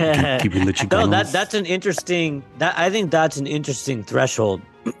 Gatekeeping the Chicanos? No, that's an interesting. I think that's an interesting threshold.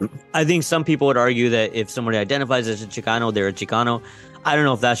 I think some people would argue that if somebody identifies as a Chicano, they're a Chicano. I don't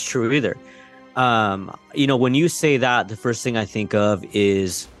know if that's true either. When you say that, the first thing I think of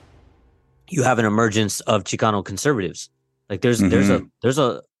is you have an emergence of Chicano conservatives. Like there's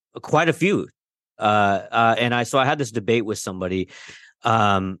a quite a few. And I had this debate with somebody,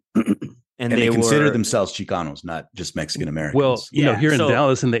 and they consider themselves Chicanos, not just Mexican Americans. Well, here in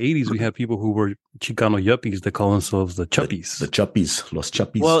Dallas in the 80s, we had people who were Chicano yuppies that call themselves the Chuppies. The Chuppies, Los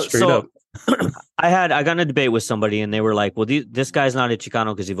Chuppies. Well, straight up. I got in a debate with somebody and they were like, well, this guy's not a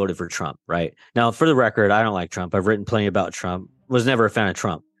Chicano because he voted for Trump, right? Now, for the record, I don't like Trump. I've written plenty about Trump. Was never a fan of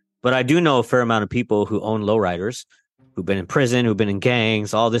Trump. But I do know a fair amount of people who own lowriders, who've been in prison, who've been in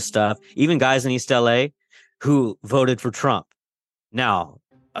gangs, all this stuff. Even guys in East LA who voted for Trump. Now,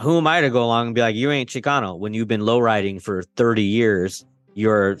 who am I to go along and be like, you ain't Chicano when you've been lowriding for 30 years?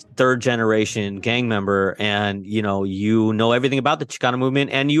 You're third generation gang member and you know everything about the Chicano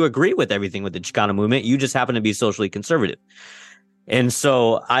movement and you agree with everything with the Chicano movement. You just happen to be socially conservative. And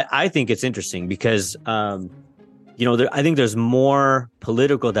so I think it's interesting because I think there's more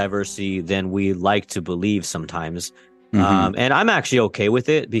political diversity than we like to believe sometimes. And I'm actually okay with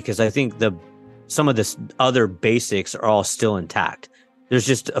it because I think some of this other basics are all still intact. There's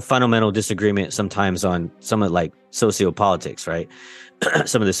just a fundamental disagreement sometimes on some of like sociopolitics, right?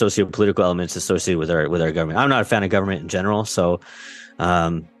 Some of the socio-political elements associated with our government. I'm not a fan of government in general, so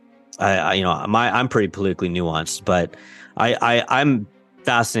I'm pretty politically nuanced, but I'm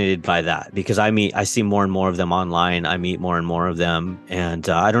fascinated by that because I see more and more of them online. I meet more and more of them, and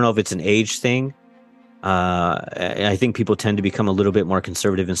I don't know if it's an age thing. I think people tend to become a little bit more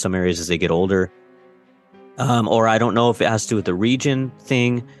conservative in some areas as they get older, or I don't know if it has to do with the region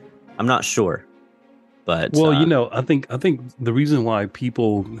thing. I'm not sure. But I think the reason why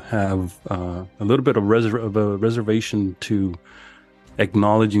people have a little bit of a reservation to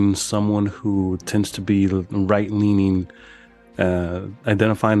acknowledging someone who tends to be right-leaning,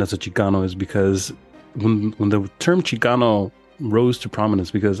 identifying as a Chicano, is because when the term Chicano rose to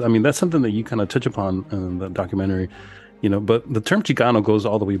prominence, because that's something that you kind of touch upon in the documentary, but the term Chicano goes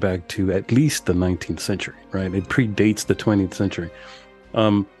all the way back to at least the 19th century, right? It predates the 20th century.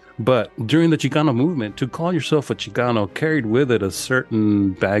 But during the Chicano movement, to call yourself a Chicano carried with it a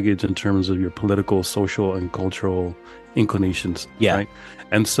certain baggage in terms of your political, social, and cultural inclinations. Yeah. Right?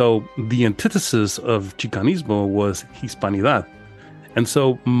 And so the antithesis of Chicanismo was Hispanidad. And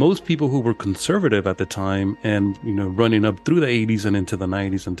so most people who were conservative at the time and, running up through the 80s and into the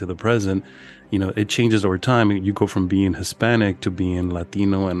 90s and to the present, it changes over time. You go from being Hispanic to being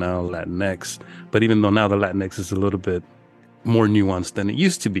Latino and now Latinx. But even though now the Latinx is a little bit more nuanced than it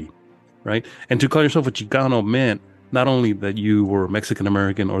used to be, right? And to call yourself a Chicano meant not only that you were Mexican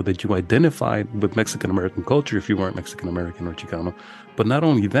American or that you identified with Mexican American culture if you weren't Mexican American or Chicano, but not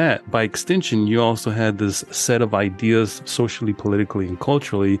only that, by extension, you also had this set of ideas socially, politically, and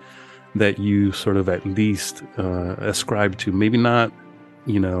culturally that you sort of at least ascribe to. Maybe not,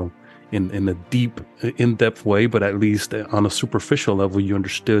 in a deep, in-depth way, but at least on a superficial level, you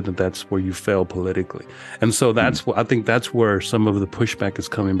understood that that's where you fell politically. And so I think that's where some of the pushback is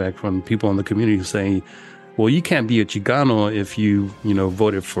coming back from people in the community saying, well, you can't be a Chicano if you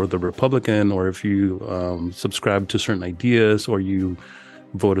voted for the Republican or if you subscribe to certain ideas or you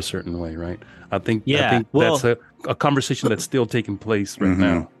vote a certain way, right? I think that's a conversation that's still taking place right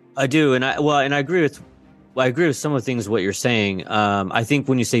now. I do, and I agree with. Well, I agree with some of the things what you're saying. I think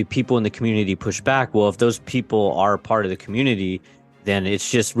when you say people in the community push back, well, if those people are part of the community, then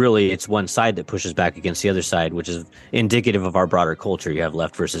it's one side that pushes back against the other side, which is indicative of our broader culture. You have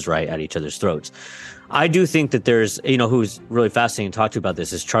left versus right at each other's throats. I do think that there's, who's really fascinating to talk to about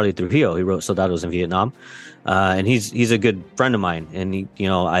this is Charlie Trujillo. He wrote Soldados in Vietnam. And he's a good friend of mine. And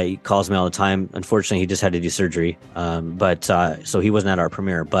he calls me all the time. Unfortunately, he just had to do surgery. So he wasn't at our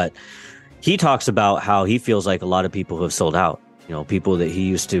premiere, but he talks about how he feels like a lot of people who have sold out, people that he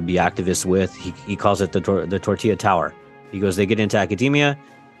used to be activists with. He calls it the tortilla tower. He goes, they get into academia,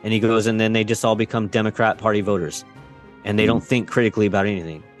 and he goes, and then they just all become Democrat Party voters, and they don't think critically about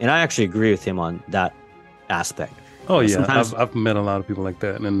anything. And I actually agree with him on that aspect. Oh yeah, I've met a lot of people like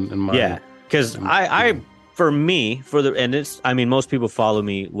that in my because most people follow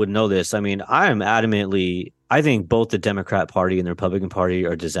me would know this. I mean, I think both the Democrat Party and the Republican Party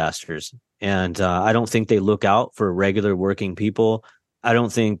are disasters, and I don't think they look out for regular working people. I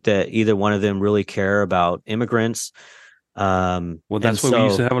don't think that either one of them really care about immigrants. That's why we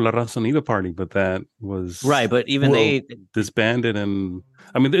used to have a La Raza Unida party, but that was right. But even they disbanded, and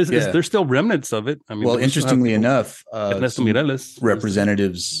I mean, there's still remnants of it. I mean, interestingly enough, Ernesto Mireles,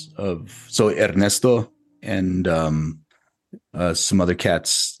 representatives Ernesto and some other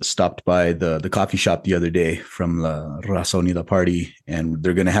cats stopped by the coffee shop the other day from La Raza Unida party, and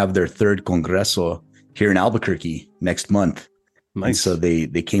they're going to have their third Congreso here in Albuquerque next month. Nice. And so they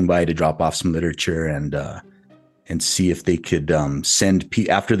came by to drop off some literature and see if they could send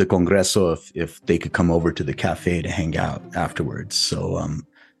after the Congreso, if they could come over to the cafe to hang out afterwards. So,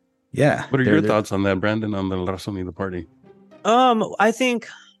 What are your thoughts on that, Brandon, on the La Raza Unida party? I think,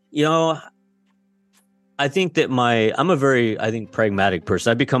 that I'm a very, pragmatic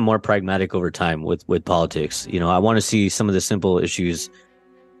person. I've become more pragmatic over time with politics. I want to see some of the simple issues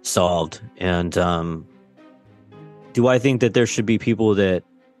solved. And do I think that there should be people that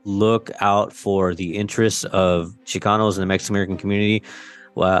look out for the interests of Chicanos and the Mexican American community?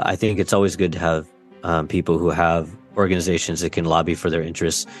 Well, I think it's always good to have people who have organizations that can lobby for their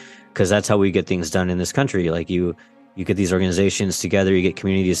interests, because that's how we get things done in this country. Like you get these organizations together, you get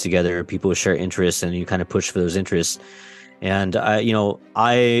communities together, people who share interests, and you kind of push for those interests. And I'm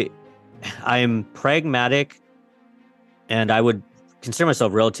pragmatic, and I would consider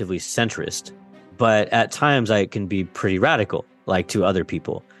myself relatively centrist, but at times I can be pretty radical, like to other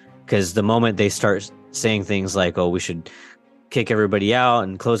people, because the moment they start saying things like, oh, we should kick everybody out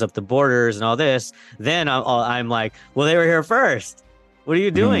and close up the borders and all this, then I'm like, well, they were here first. What are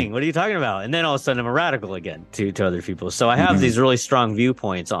you doing? What are you talking about? And then all of a sudden I'm a radical again to other people. So I have these really strong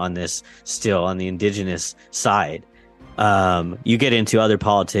viewpoints on this still on the indigenous side. You get into other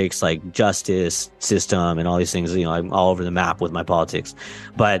politics like justice system and all these things, I'm all over the map with my politics.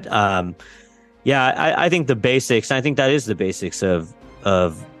 But I think the basics, I think that is the basics of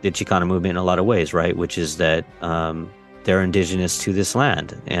the Chicano movement in a lot of ways, right? Which is that they're indigenous to this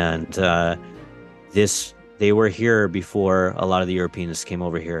land, and they were here before a lot of the Europeans came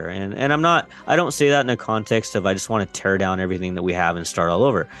over here. And I don't say that in a context of I just want to tear down everything that we have and start all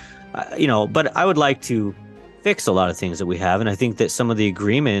over, but I would like to fix a lot of things that we have. And I think that some of the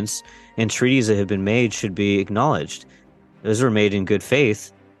agreements and treaties that have been made should be acknowledged. Those were made in good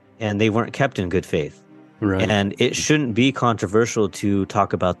faith, and they weren't kept in good faith. Right. And it shouldn't be controversial to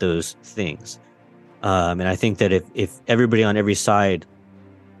talk about those things. And I think that if everybody on every side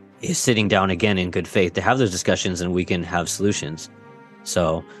is sitting down again in good faith to have those discussions, and we can have solutions.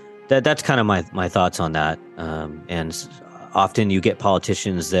 So that's kind of my thoughts on that. And often you get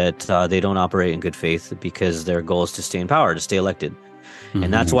politicians that they don't operate in good faith because their goal is to stay in power, to stay elected.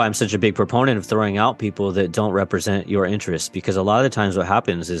 And that's why I'm such a big proponent of throwing out people that don't represent your interests, because a lot of the times what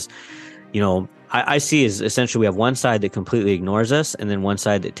happens is, I see is essentially we have one side that completely ignores us and then one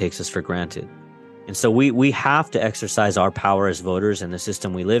side that takes us for granted. And so we have to exercise our power as voters in the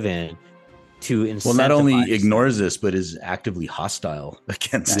system we live in to incentivize. Well, not only ignores us, but is actively hostile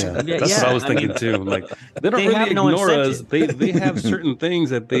against us. That's what I was thinking too. Like they don't really ignore us. They have certain things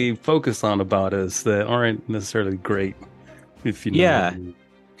that they focus on about us that aren't necessarily great. If you know what I mean.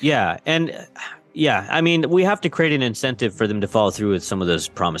 I mean, we have to create an incentive for them to follow through with some of those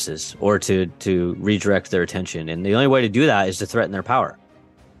promises, or to redirect their attention. And the only way to do that is to threaten their power.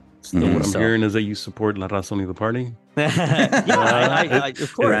 So what I'm hearing is that you support La Raza Unida party. I,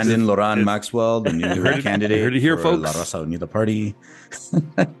 of course. Brandon Loran Maxwell, the new candidate heard it here, for folks. La Raza Unida party.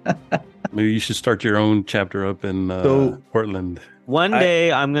 Maybe you should start your own chapter up in Portland. One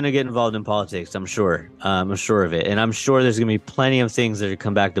day I'm going to get involved in politics. I'm sure. I'm sure of it. And I'm sure there's going to be plenty of things that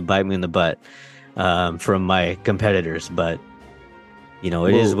come back to bite me in the butt from my competitors. But,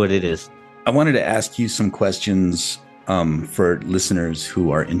 it is what it is. I wanted to ask you some questions for listeners who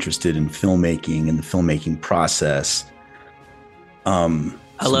are interested in filmmaking and the filmmaking process.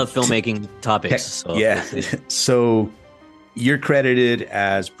 I love filmmaking topics. So yeah. So you're credited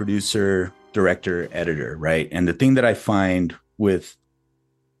as producer, director, editor, right? And the thing that I find with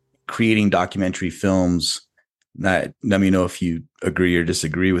creating documentary films, let me know if you agree or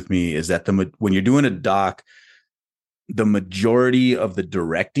disagree with me, is that when you're doing a doc, the majority of the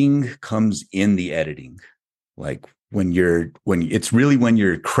directing comes in the editing. Like when you're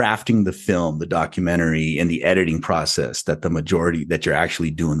crafting the film, the documentary, and the editing process, that the majority that you're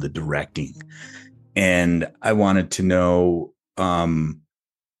actually doing the directing. And I wanted to know,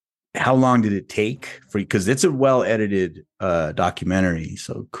 how long did it take for you? Because it's a well-edited documentary.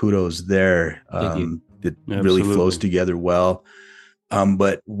 So kudos there. It really flows together well.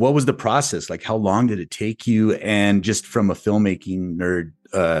 But what was the process? Like, how long did it take you? And just from a filmmaking nerd,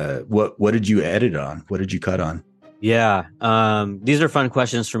 what did you edit on? What did you cut on? Yeah. These are fun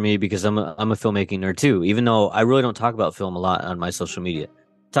questions for me because I'm a filmmaking nerd too, even though I really don't talk about film a lot on my social media.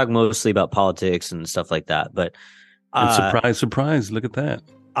 I talk mostly about politics and stuff like that. But surprise, look at that.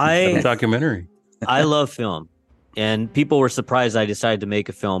 Documentary. I love film, and people were surprised I decided to make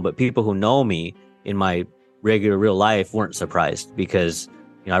a film, but people who know me in my regular real life weren't surprised because,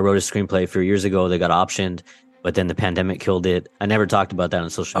 I wrote a screenplay a few years ago that got optioned, but then the pandemic killed it. I never talked about that on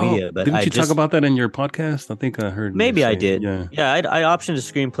social media. But didn't you talk about that in your podcast? I think I heard. Maybe I did. Yeah. I optioned a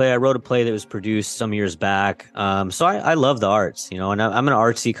screenplay. I wrote a play that was produced some years back. So I love the arts, and I'm an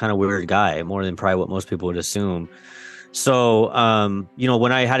artsy kind of weird guy, more than probably what most people would assume. So,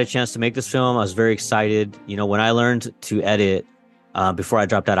 when I had a chance to make this film, I was very excited. When I learned to edit before I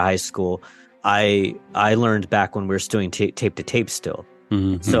dropped out of high school, I learned back when we were still doing tape to tape still.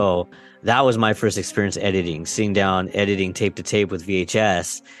 Mm-hmm. So that was my first experience editing, sitting down, editing tape to tape with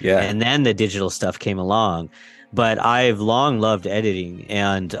VHS. Yeah. And then the digital stuff came along. But I've long loved editing.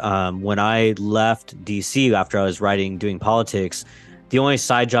 And when I left DC after I was doing politics, the only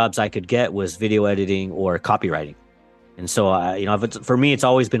side jobs I could get was video editing or copywriting. And so, for me, it's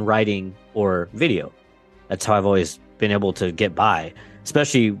always been writing or video. That's how I've always been able to get by,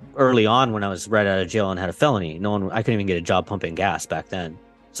 especially early on when I was right out of jail and had a felony. I couldn't even get a job pumping gas back then.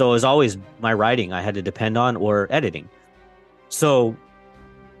 So it was always my writing I had to depend on or editing. So,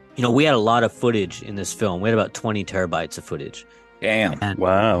 we had a lot of footage in this film. We had about 20 terabytes of footage. Damn. And,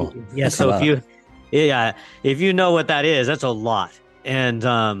 wow. Yeah. So if you know what that is, that's a lot. And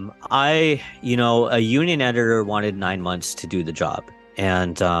a union editor wanted 9 months to do the job,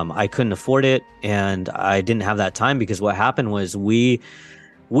 and I couldn't afford it, and I didn't have that time because what happened was I'd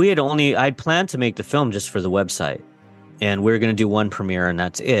planned to make the film just for the website, and we were going to do one premiere and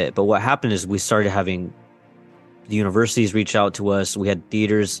that's it. But what happened is we started having the universities reach out to us. We had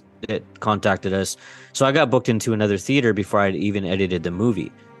theaters that contacted us, so I got booked into another theater before I'd even edited the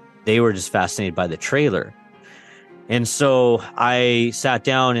movie. They were just fascinated by the trailer. And so I sat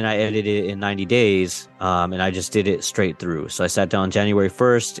down and I edited it in 90 days, and I just did it straight through. So I sat down January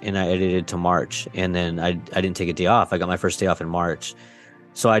 1st and I edited to March, and then I didn't take a day off. I got my first day off in March.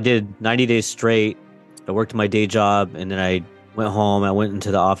 So I did 90 days straight. I worked my day job, and then I went home. I went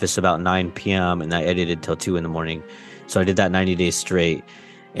into the office about 9 p.m. and I edited till 2 in the morning. So I did that 90 days straight.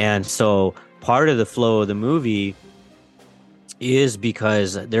 And so part of the flow of the movie is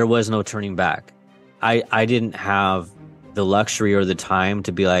because there was no turning back. I didn't have the luxury or the time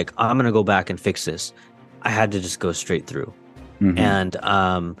to be like, I'm going to go back and fix this. I had to just go straight through. Mm-hmm.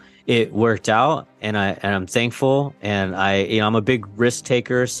 And it worked out, and I'm thankful. And I'm a big risk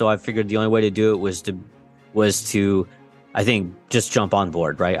taker, so I figured the only way to do it was to I think just jump on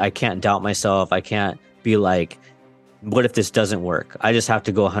board, right? I can't doubt myself. I can't be like, what if this doesn't work? I just have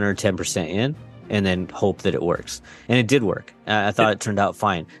to go 110% in and then hope that it works. And it did work. I thought it turned out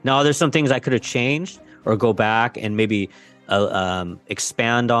fine. Now, there's some things I could have changed or go back and maybe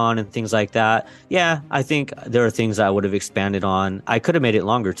expand on and things like that. Yeah, I think there are things I would have expanded on. I could have made it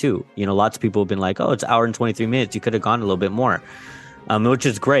longer too. Lots of people have been like, oh, it's an hour and 23 minutes. You could have gone a little bit more, which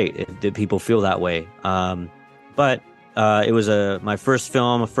is great that people feel that way. But it was my first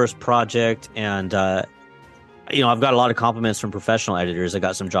film, a first project, and I've got a lot of compliments from professional editors. I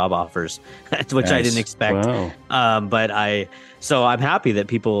got some job offers, which nice. I didn't expect. Wow. So I'm happy that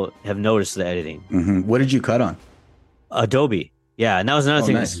people have noticed the editing. Mm-hmm. What did you cut on? Adobe. Yeah. And that was another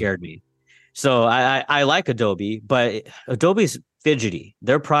thing that scared me. So I like Adobe, but Adobe's fidgety.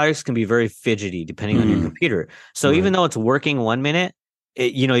 Their products can be very fidgety depending on your computer. So even though it's working 1 minute,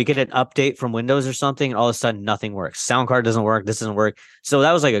 you get an update from Windows or something, and all of a sudden nothing works. Sound card doesn't work. This doesn't work. So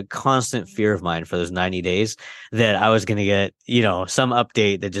that was like a constant fear of mine for those 90 days that I was going to get, some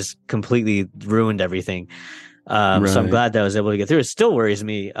update that just completely ruined everything. So I'm glad that I was able to get through. It still worries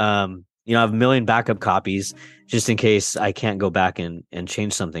me. You know, I have a million backup copies just in case I can't go back and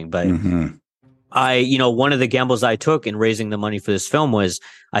change something. But one of the gambles I took in raising the money for this film was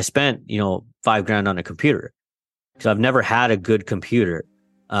I spent, $5,000 on a computer, because I've never had a good computer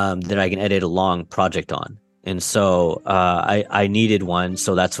that I can edit a long project on. And so I needed one.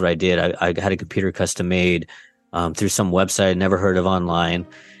 So that's what I did. I had a computer custom made through some website I'd never heard of online.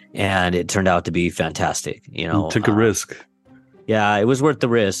 And it turned out to be fantastic. You took a risk. Yeah, it was worth the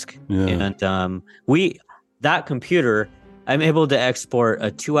risk. Yeah. And that computer, I'm able to export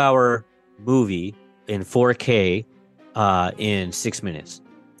a 2-hour movie in 4K in 6 minutes.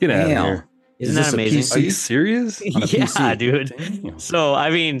 Get out of here. Isn't that amazing? Are you serious? Yeah, dude. Damn. So, I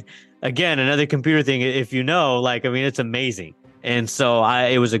mean, again, another computer thing, if it's amazing. And so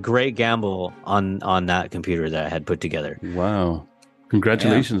it was a great gamble on that computer that I had put together. Wow.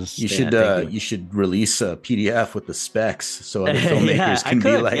 Congratulations. Yeah. You should release a PDF with the specs so other filmmakers can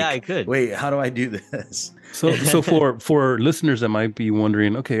be like, I could. Wait, how do I do this? So for listeners that might be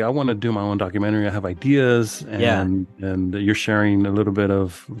wondering, okay, I want to do my own documentary. I have ideas, and you're sharing a little bit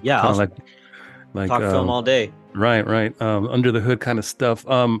of like talk film all day. Right. Under the hood kind of stuff.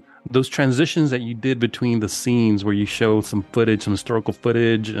 Those transitions that you did between the scenes where you show some footage, some historical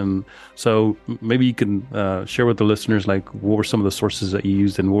footage. And so maybe you can share with the listeners, like, what were some of the sources that you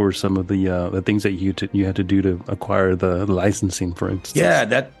used, and what were some of the things that you had to do to acquire the licensing, for instance? Yeah,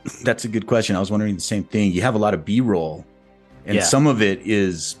 that's a good question. I was wondering the same thing. You have a lot of B-roll, and some of it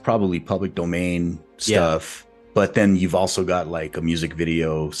is probably public domain stuff. But then you've also got like a music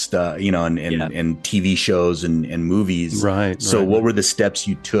video stuff, and TV shows and movies. Right. So what were the steps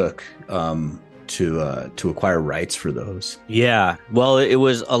you took to acquire rights for those? Yeah. Well, it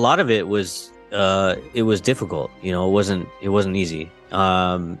was a lot of it was difficult. It wasn't easy.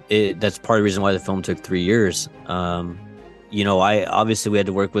 That's part of the reason why the film took 3 years. We had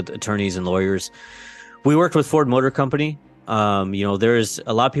to work with attorneys and lawyers. We worked with Ford Motor Company. There's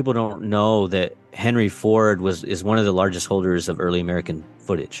a lot of people don't know that Henry Ford is one of the largest holders of early American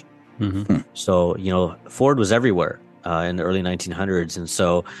footage. Mm-hmm. So, Ford was everywhere in the early 1900s. And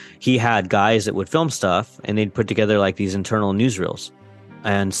so he had guys that would film stuff, and they'd put together like these internal newsreels.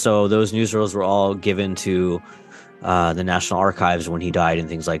 And so those newsreels were all given to the National Archives when he died and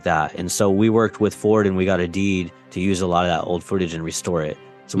things like that. And so we worked with Ford, and we got a deed to use a lot of that old footage and restore it.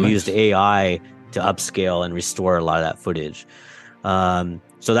 So we used AI to upscale and restore a lot of that footage.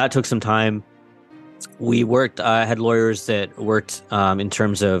 So that took some time. We worked, I had lawyers that worked in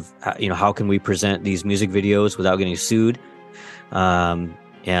terms of, how can we present these music videos without getting sued? So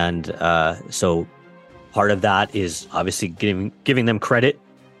part of that is obviously giving them credit.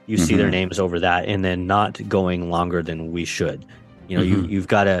 You see their names over that, and then not going longer than we should. You've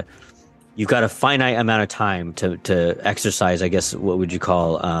got a finite amount of time to exercise, I guess, what would you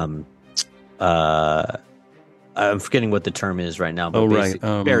call, I'm forgetting what the term is right now, but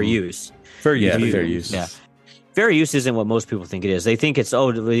fair use. Fair use. Fair use. Yeah. Fair use isn't what most people think it is. They think it's,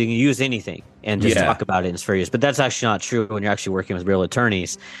 you can use anything and just talk about it and it's fair use. But that's actually not true when you're actually working with real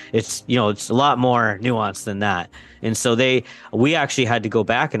attorneys. It's, it's a lot more nuanced than that. And so we actually had to go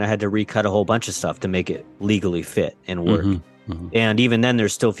back, and I had to recut a whole bunch of stuff to make it legally fit and work. And even then,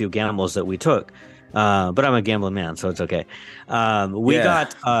 there's still a few gambles that we took. But I'm a gambling man, so it's okay. We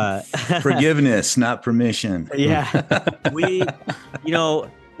got forgiveness, not permission. Yeah.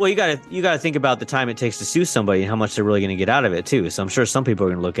 Well, you gotta think about the time it takes to sue somebody and how much they're really going to get out of it too. So I'm sure some people are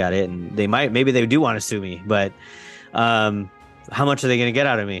going to look at it and maybe they do want to sue me, but how much are they going to get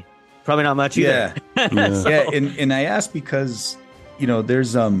out of me? Probably not much either. And I ask because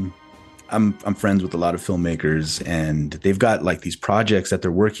there's I'm friends with a lot of filmmakers, and they've got like these projects that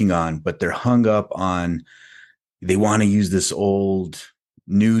they're working on, but they're hung up on, they want to use this old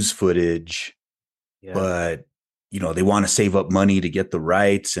news footage, but they want to save up money to get the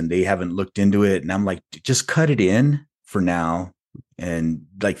rights, and they haven't looked into it. And I'm like, just cut it in for now and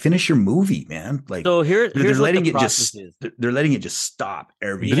like finish your movie, man. Like, so here's they're letting the it they're letting it just stop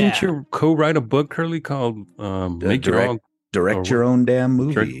everything. Didn't you co-write a book, Curly, called Direct Your Own Damn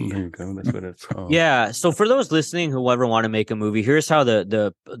Movie? There you go. That's what it's called. Yeah. So for those listening who ever want to make a movie, here's how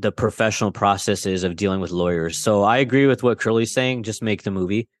the professional process is of dealing with lawyers. So I agree with what Curly's saying. Just make the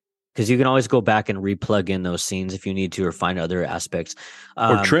movie, because you can always go back and replug in those scenes if you need to, or find other aspects.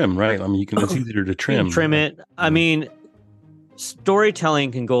 Or trim, right? I mean, it's easier to trim. Trim it. I mean,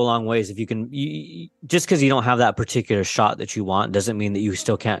 storytelling can go a long ways. If you can, just because you don't have that particular shot that you want doesn't mean that you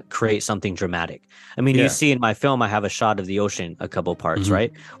still can't create something dramatic. I mean, you see in my film, I have a shot of the ocean, a couple parts,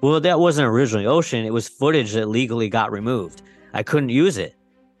 right? Well, that wasn't originally ocean. It was footage that legally got removed. I couldn't use it.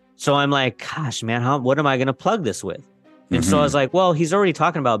 So I'm like, gosh, man, what am I going to plug this with? And so I was like, well, he's already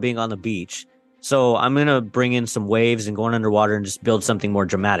talking about being on the beach. So I'm going to bring in some waves and going underwater and just build something more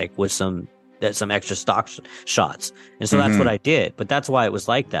dramatic with some extra stock shots. And so that's what I did. But that's why it was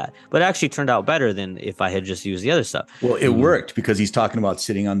like that. But it actually turned out better than if I had just used the other stuff. Well, it worked because he's talking about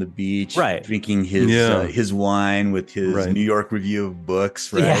sitting on the beach, right, drinking his wine with his New York Review of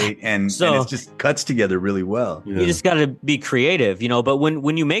Books, right? Yeah. And it just cuts together really well. You just got to be creative, but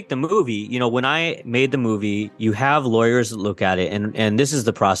when you make the movie, when I made the movie, you have lawyers that look at it, and this is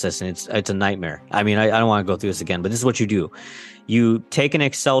the process, and it's a nightmare. I mean, I don't want to go through this again, but this is what you do. You take an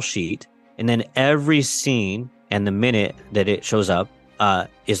Excel sheet, and then every scene and the minute that it shows up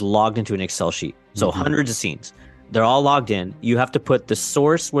is logged into an Excel sheet. So hundreds of scenes. They're all logged in. You have to put the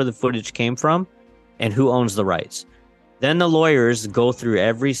source where the footage came from and who owns the rights. Then the lawyers go through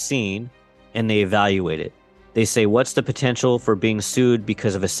every scene and they evaluate it. They say, what's the potential for being sued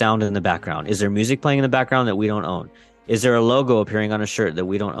because of a sound in the background? Is there music playing in the background that we don't own? Is there a logo appearing on a shirt that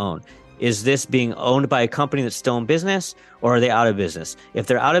we don't own? Is this being owned by a company that's still in business, or are they out of business? If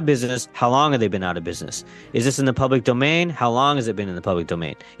they're out of business, how long have they been out of business? Is this in the public domain? How long has it been in the public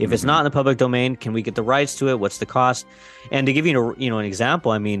domain? If it's not in the public domain, can we get the rights to it? What's the cost? And to give you an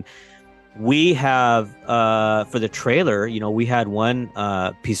example, I mean, we have for the trailer, we had one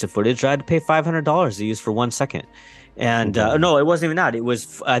piece of footage I had to pay $500 to use for 1 second, and no, it wasn't even that. It was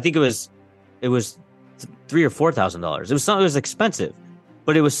 $3,000 or $4,000. It was expensive,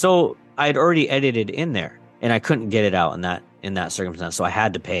 but it was so. I had already edited in there, and I couldn't get it out in that circumstance, so I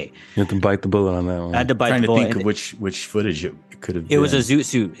had to pay. You had to bite the bullet on that one. I had to bite the bullet. Trying to think of which footage it could have been. It was a zoot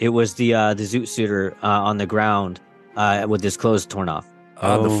suit. It was the zoot suiter on the ground with his clothes torn off.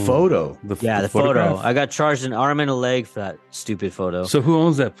 The photo. The photo. I got charged an arm and a leg for that stupid photo. So who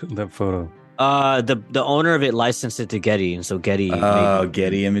owns that photo? The owner of it licensed it to Getty, and so Getty.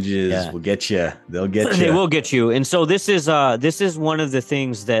 Getty Images will get you. They'll get you. They will get you. And so this is one of the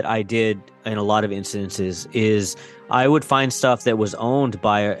things that I did in a lot of instances is I would find stuff that was owned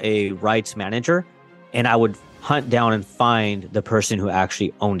by a rights manager, and I would hunt down and find the person who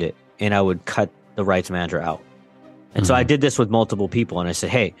actually owned it, and I would cut the rights manager out. And so I did this with multiple people, and I said,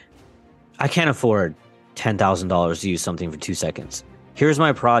 hey, I can't afford $10,000 to use something for 2 seconds. Here's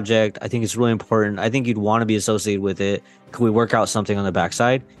my project. I think it's really important. I think you'd want to be associated with it. Can we work out something on the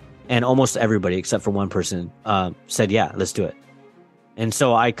backside? And almost everybody, except for one person, said, yeah, let's do it. And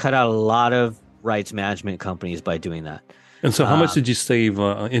so I cut out a lot of rights management companies by doing that. And so how much did you save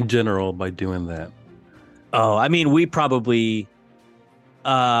in general by doing that? Oh, I mean, we probably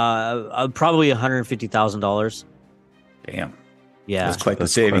 $150,000. Damn. Yeah. That's quite the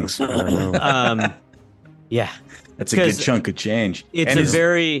savings. Yeah. That's a good chunk of change.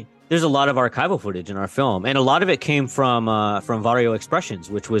 There's a lot of archival footage in our film, and a lot of it came from Vario Expressions,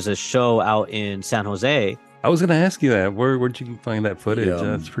 which was a show out in San Jose. I was going to ask you that. Where'd you find that footage?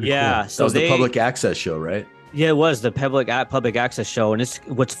 That's pretty cool. Yeah, so that was the public access show, right? Yeah, it was the public access show, and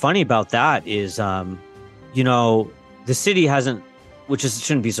what's funny about that is, the city hasn't,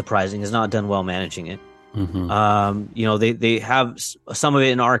 shouldn't be surprising, has not done well managing it. They have some of it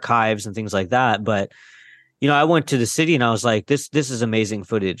in archives and things like that, but I went to the city and I was like, this is amazing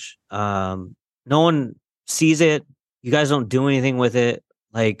footage. No one sees it. You guys don't do anything with it.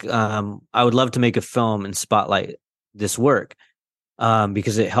 Like, I would love to make a film and spotlight this work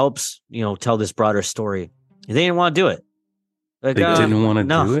because it helps, tell this broader story. They didn't want to do it. Like, they didn't want to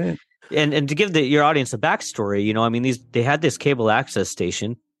do it. And to give your audience a backstory, they had this cable access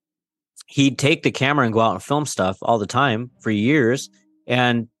station. He'd take the camera and go out and film stuff all the time for years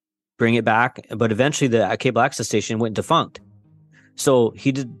and bring it back. But eventually the cable access station went defunct. So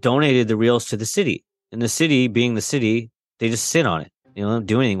he donated the reels to the city. And the city, being the city, they just sit on it. Don't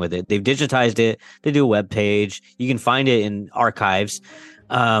do anything with it. They've digitized it. They do a web page. You can find it in archives.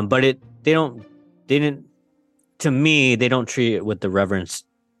 But they don't treat it with the reverence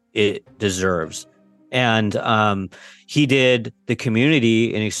it deserves. And he did the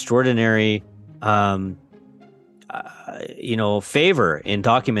community an extraordinary, favor in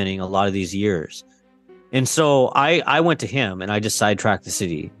documenting a lot of these years. And so I went to him and I just sidetracked the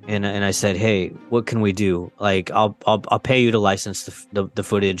city and I said, hey, what can we do? Like, I'll pay you to license the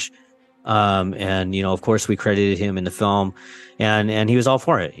footage. Of course we credited him in the film and he was all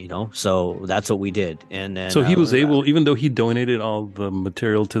for it, so that's what we did. And then, so he was able, even though he donated all the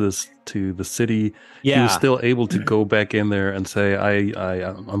material to the city, he was still able to go back in there and say,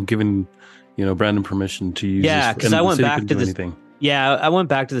 I'm giving, Brandon permission to use this. Because I went back to the I went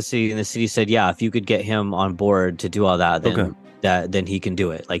back to the city and the city said, yeah, if you could get him on board to do all that, then he can do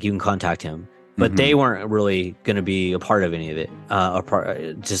it. Like, you can contact him. But they weren't really going to be a part of any of it.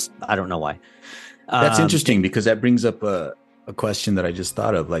 I don't know why. That's interesting because that brings up a question that I just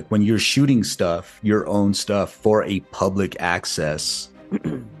thought of. Like when you're shooting stuff, your own stuff for a public access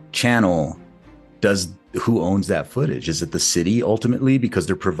channel, who owns that footage? Is it the city ultimately? Because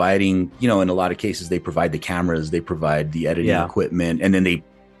they're providing, in a lot of cases, they provide the cameras, they provide the editing equipment, and then they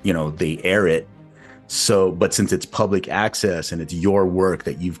air it. So, but since it's public access and it's your work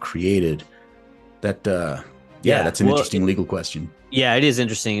that you've created, that's an interesting legal question. Yeah, it is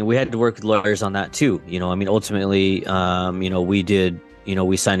interesting. And we had to work with lawyers on that too. Ultimately,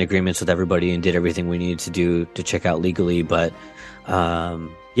 we signed agreements with everybody and did everything we needed to do to check out legally. But,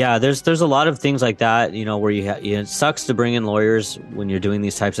 there's a lot of things like that, where it sucks to bring in lawyers when you're doing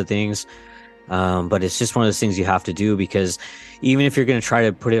these types of things. But it's just one of those things you have to do, because even if you're going to try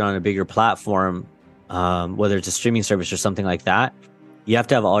to put it on a bigger platform, whether it's a streaming service or something like that, you have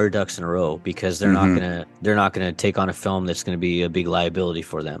to have all your ducks in a row, because they're not gonna take on a film that's going to be a big liability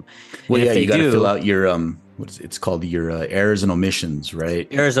for them. Well, you got to fill out your it's called your errors and omissions, right?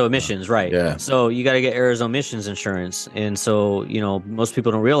 Errors and omissions, right? Yeah. So you got to get errors and omissions insurance, and so most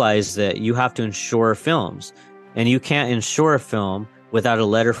people don't realize that you have to insure films, and you can't insure a film without a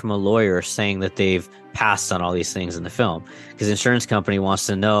letter from a lawyer saying that they've passed on all these things in the film, because the insurance company wants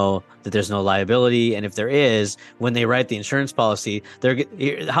to know that there's no liability. And if there is, when they write the insurance policy,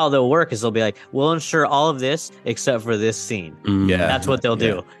 how they'll work is they'll be like, we'll insure all of this except for this scene. Yeah, that's what they'll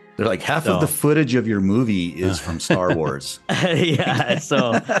do. They're like, half of the footage of your movie is from Star Wars. Yeah.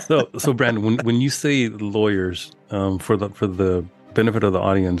 So Brandon, when you say lawyers, for the benefit of the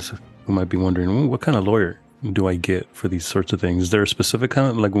audience who might be wondering, what kind of lawyer do I get for these sorts of things? Is there a specific kind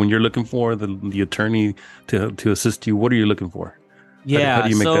of, like, when you're looking for the attorney to assist you, what are you looking for? How do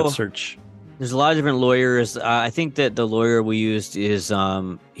you make that search? There's a lot of different lawyers. I think that the lawyer we used is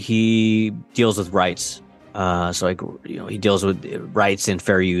he deals with rights. He deals with rights and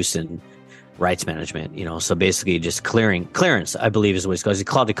fair use and rights management. So basically just clearance, I believe is what it's called. He's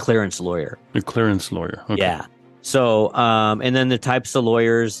called a clearance lawyer. A clearance lawyer. Okay. Yeah. So, and then the types of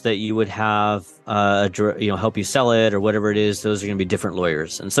lawyers that you would have, help you sell it or whatever it is, those are going to be different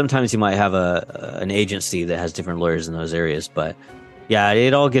lawyers. And sometimes you might have an agency that has different lawyers in those areas. But yeah,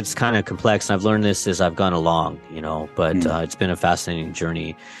 it all gets kind of complex. And I've learned this as I've gone along, but it's been a fascinating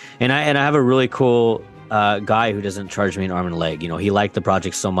journey. And I have a really cool guy who doesn't charge me an arm and a leg. He liked the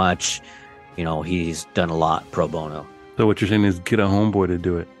project so much, he's done a lot pro bono. So what you're saying is get a homeboy to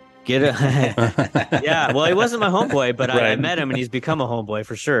do it. Yeah, well, he wasn't my homeboy, but right. I met him and he's become a homeboy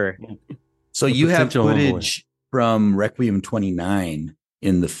for sure. So you have footage from Requiem 29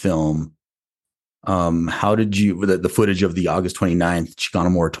 in the film. How did you, the footage of the August 29th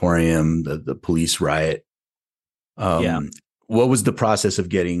Chicano moratorium, the police riot? What was the process of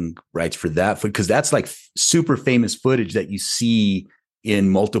getting rights for that? Because that's like super famous footage that you see in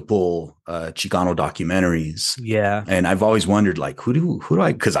multiple Chicano documentaries. Yeah. And I've always wondered, like, who do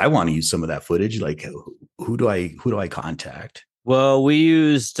I, because I want to use some of that footage. Like, who do I contact? Well, we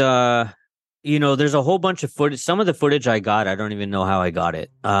used, there's a whole bunch of footage. Some of the footage I got, I don't even know how I got it.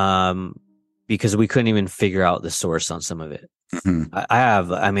 Because we couldn't even figure out the source on some of it. Mm-hmm. I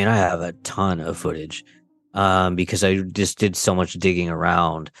have a ton of footage, because I just did so much digging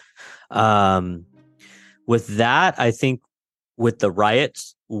around. With that, I think, with the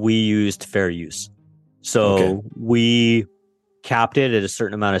riots, we used fair use. So we capped it at a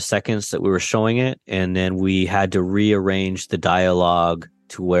certain amount of seconds that we were showing it, and then we had to rearrange the dialogue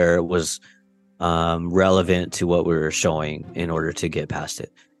to where it was relevant to what we were showing in order to get past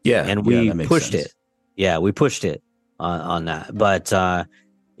it. Yeah, and we pushed sense. it. Yeah, we pushed it on that, but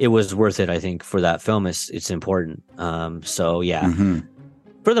it was worth it. I think for that film, it's important. For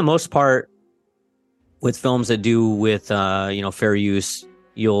the most part, with films that do with fair use,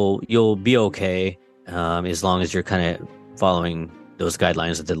 you'll be okay, as long as you're kind of following those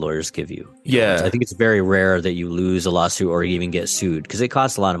guidelines that the lawyers give you. Yeah, I think it's very rare that you lose a lawsuit or even get sued, because it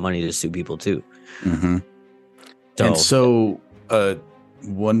costs a lot of money to sue people too. Mm-hmm. So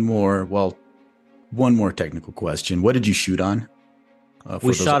one more technical question. What did you shoot on? All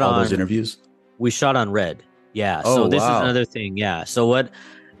those interviews? We shot on Red. Yeah. So this is another thing. Yeah. So what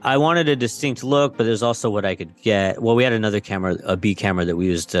I wanted a distinct look, but there's also what I could get. Well, we had another camera, a B camera that we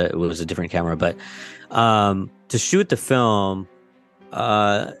used. It was a different camera, but to shoot the film,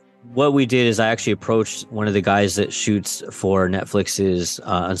 what we did is I actually approached one of the guys that shoots for Netflix's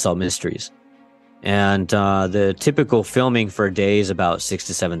Unsolved Mysteries. And the typical filming for a day is about $6,000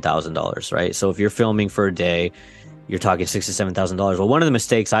 to $7,000, right? So if you're filming for a day, you're talking $6,000 to $7,000. Well, one of the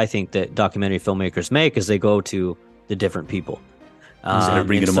mistakes I think that documentary filmmakers make is they go to the different people. Instead of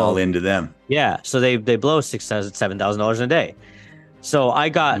bringing them all into them. Yeah, so they blow $6,000 to $7,000 a day. So I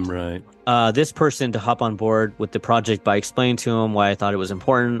got this person to hop on board with the project by explaining to him why I thought it was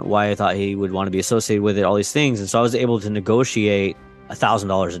important, why I thought he would want to be associated with it, all these things. And so I was able to negotiate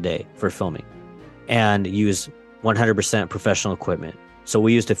 $1,000 a day for filming and use 100% professional equipment. So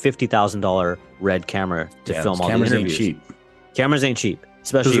we used a $50,000 Red camera to film all the interviews. Ain't cheap. Cameras ain't cheap,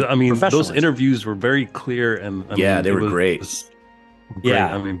 especially those interviews were very clear and they were great.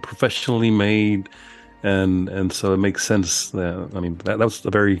 Yeah, professionally made. And so it makes sense that, that was a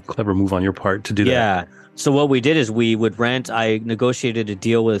very clever move on your part to do that. Yeah. So what we did is I negotiated a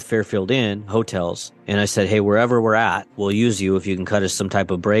deal with Fairfield Inn hotels. And I said, hey, wherever we're at, we'll use you if you can cut us some type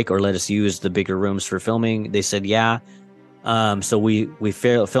of break or let us use the bigger rooms for filming. They said, yeah. So we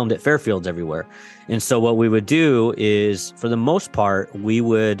filmed at Fairfields everywhere. And so what we would do is, for the most part, we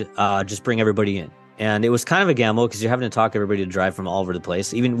would just bring everybody in. And it was kind of a gamble because you're having to talk everybody to drive from all over the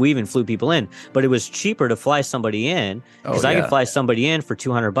place. We even flew people in, but it was cheaper to fly somebody in because I could fly somebody in for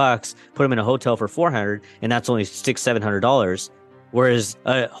 $200, put them in a hotel for $400, and that's only $600-700. Whereas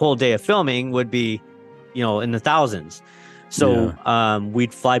a whole day of filming would be, in the thousands. So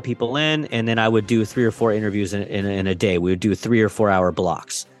we'd fly people in, and then I would do 3 or 4 interviews in a day. We would do 3 or 4 hour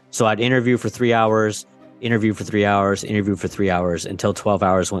blocks. So I'd interview for 3 hours, interview for 3 hours, interview for 3 hours until 12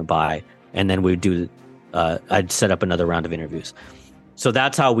 hours went by. And then we'd do, I'd set up another round of interviews. So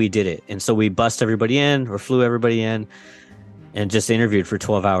that's how we did it. And so we bussed everybody in or flew everybody in and just interviewed for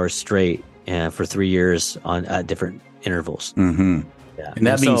 12 hours straight and for 3 years at different intervals. Mm-hmm. Yeah. And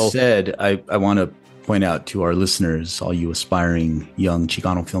that being said, I want to point out to our listeners, all you aspiring young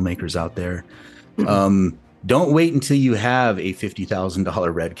Chicano filmmakers out there, don't wait until you have a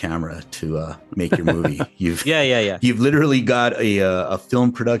 $50,000 Red camera to make your movie. You've literally got a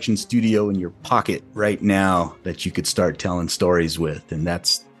film production studio in your pocket right now that you could start telling stories with, and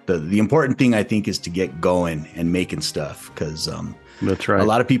that's the important thing. I think is to get going and making stuff, because that's right. A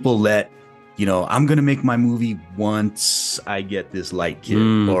lot of people let I'm going to make my movie once I get this light kit,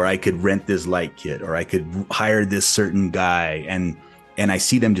 or I could rent this light kit, or I could hire this certain guy, and I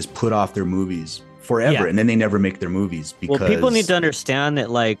see them just put off their movies forever, and then they never make their movies. Because people need to understand that,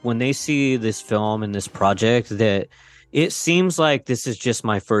 like, when they see this film and this project, that it seems like this is just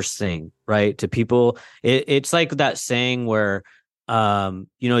my first thing, right? To people, it's like that saying where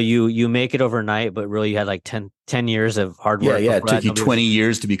you make it overnight, but really you had like 10 years of hard work. It took you 20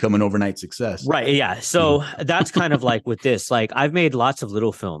 years to become an overnight success. Right. Yeah. So that's kind of like with this. Like, I've made lots of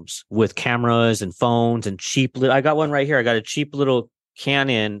little films with cameras and phones and cheap. I got one right here. I got a cheap little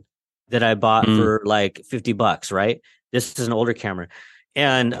Canon that I bought for like $50, right? This is an older camera.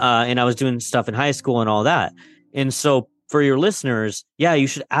 And I was doing stuff in high school and all that. And so for your listeners, you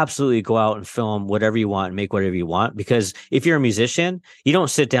should absolutely go out and film whatever you want and make whatever you want. Because if you're a musician, you don't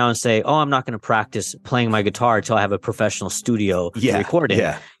sit down and say, oh, I'm not going to practice playing my guitar until I have a professional studio to record it.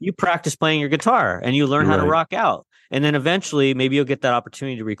 Yeah. You practice playing your guitar and you learn how to rock out. And then eventually maybe you'll get that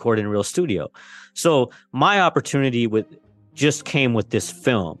opportunity to record in a real studio. So my opportunity just came with this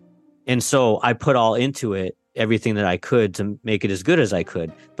film. And so I put all into it, everything that I could to make it as good as I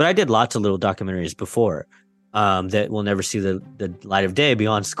could. But I did lots of little documentaries before that will never see the light of day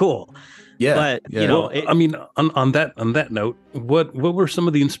beyond school. Yeah. But, on that note, what were some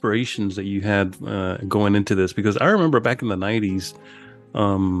of the inspirations that you had going into this? Because I remember back in the 90s,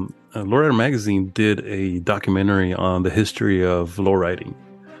 Loran magazine did a documentary on the history of lowriding.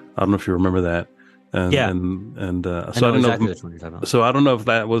 I don't know if you remember that. So I don't know. So I don't know if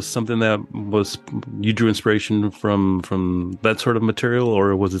that was something that was you drew inspiration from that sort of material,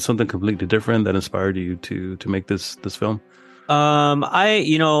 or was it something completely different that inspired you to make this film?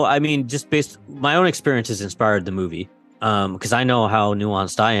 Just based my own experiences inspired the movie. Because I know how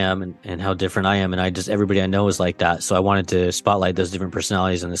nuanced I am and how different I am, and everybody I know is like that. So I wanted to spotlight those different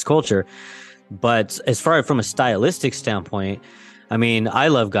personalities in this culture. But as far from a stylistic standpoint, I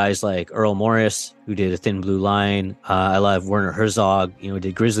love guys like Earl Morris, who did A Thin Blue Line. I love Werner Herzog,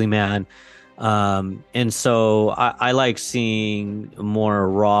 did Grizzly Man. And so I like seeing more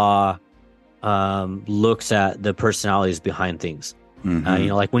raw looks at the personalities behind things.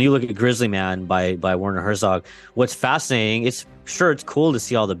 Mm-hmm. Like when you look at Grizzly Man by Werner Herzog, what's fascinating, it's cool to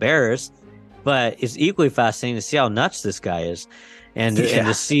see all the bears, but it's equally fascinating to see how nuts this guy is and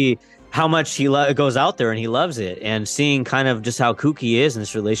to see how much he goes out there and he loves it, and seeing kind of just how kooky he is in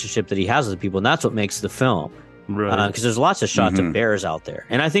this relationship that he has with people. And that's what makes the film. Right. Because there's lots of shots of bears out there.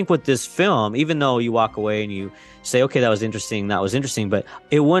 And I think with this film, even though you walk away and you say, okay, that was interesting, but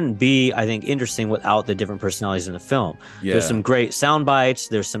it wouldn't be, I think, interesting without the different personalities in the film. Yeah. There's some great sound bites.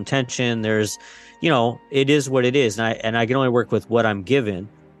 There's some tension. There's, it is what it is. And I can only work with what I'm given.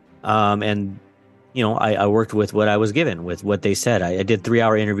 And I worked with what I was given, with what they said. I did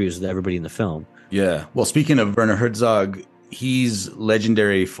 3-hour interviews with everybody in the film. Yeah. Well, speaking of Werner Herzog, he's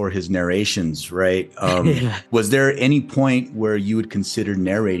legendary for his narrations, right? Yeah. Was there any point where you would consider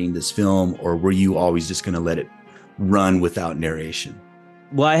narrating this film, or were you always just going to let it run without narration?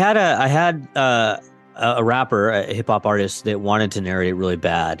 Well, I had a rapper, a hip hop artist that wanted to narrate really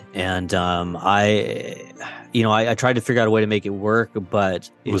bad, and I tried to figure out a way to make it work, but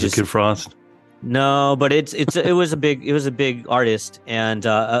Was it Kid Frost? No, but it was a big artist and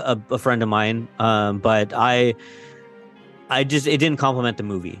a friend of mine. But it didn't complement the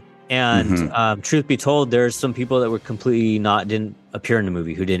movie. And truth be told, there's some people that were completely didn't appear in the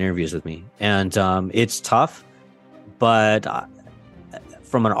movie who did interviews with me, and it's tough. But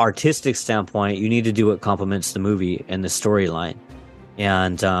from an artistic standpoint, you need to do what complements the movie and the storyline,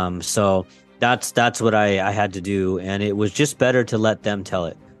 and so that's what I had to do, and it was just better to let them tell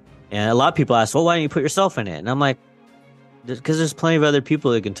it. And a lot of people ask, well, why don't you put yourself in it? And I'm like, because there's plenty of other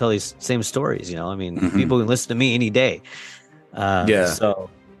people that can tell these same stories. People can listen to me any day. Yeah. So,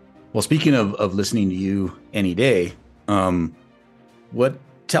 well, speaking of listening to you any day,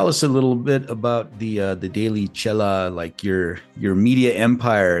 tell us a little bit about the Daily Cella, like your media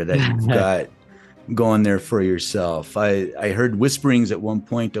empire that you've got going there for yourself. I heard whisperings at one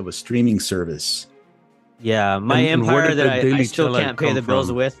point of a streaming service. Yeah, my empire that I still can't pay the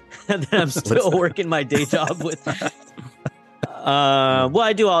bills with, that I'm still working my day job with. Well,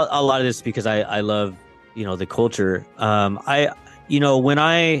 I do a lot of this because I love, the culture. When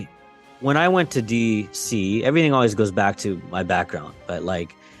I went to DC, everything always goes back to my background. But I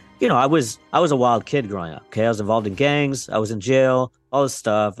was a wild kid growing up. Okay, I was involved in gangs. I was in jail. All this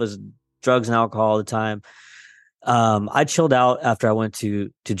stuff. I was drugs and alcohol all the time. I chilled out after I went to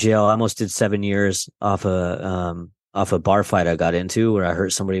jail. I almost did 7 years off a bar fight I got into where I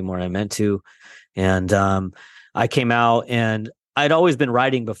hurt somebody more than I meant to. And I came out, and I'd always been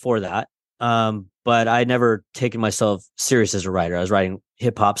writing before that. But I'd never taken myself serious as a writer. I was writing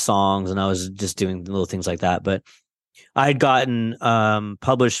hip hop songs and I was just doing little things like that. But I had gotten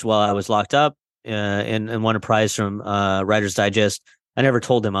published while I was locked up and won a prize from Writer's Digest. I never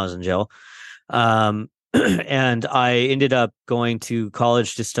told them I was in jail. And I ended up going to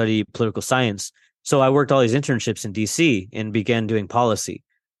college to study political science. So I worked all these internships in DC and began doing policy.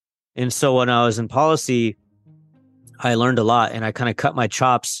 And so when I was in policy, I learned a lot, and I kind of cut my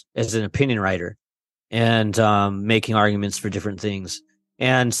chops as an opinion writer and making arguments for different things.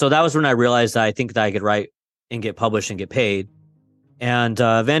 And so that was when I realized that I think that I could write and get published and get paid. And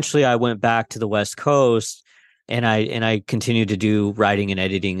eventually I went back to the West Coast, and I continued to do writing and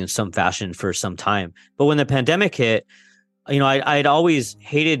editing in some fashion for some time. But when the pandemic hit, I'd always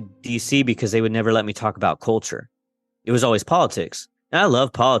hated DC because they would never let me talk about culture. It was always politics. And I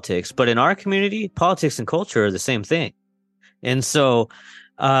love politics, but in our community, politics and culture are the same thing. And so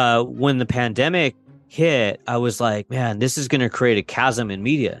when the pandemic hit, I was like, man, this is going to create a chasm in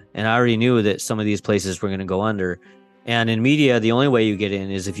media. And I already knew that some of these places were going to go under. And in media, the only way you get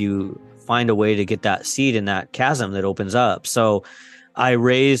in is if you find a way to get that seed in that chasm that opens up. So I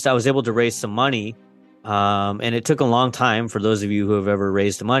was able to raise some money. And it took a long time for those of you who have ever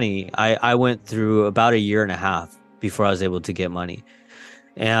raised money. I went through about 1.5 years before I was able to get money.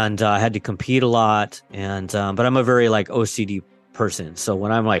 And I had to compete a lot. And but I'm a very OCD person. So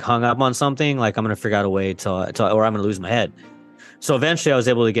when I'm hung up on something, I'm going to figure out a way or I'm going to lose my head. So eventually I was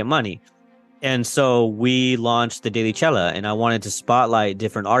able to get money. And so we launched the Daily Cella, and I wanted to spotlight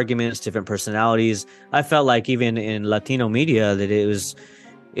different arguments, different personalities. I felt like even in Latino media that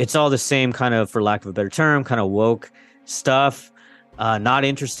it's all the same kind of, for lack of a better term, kind of woke stuff. Not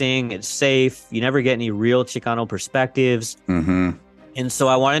interesting. It's safe. You never get any real Chicano perspectives. Mm-hmm. And so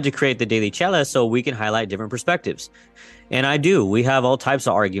I wanted to create the Daily Cella so we can highlight different perspectives. And I do. We have all types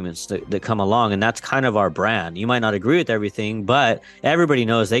of arguments that come along, and that's kind of our brand. You might not agree with everything, but everybody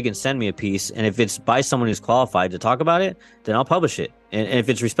knows they can send me a piece, and if it's by someone who's qualified to talk about it, then I'll publish it, and if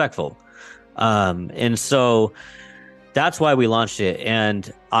it's respectful. And so that's why we launched it.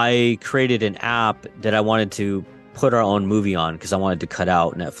 And I created an app that I wanted to put our own movie on because I wanted to cut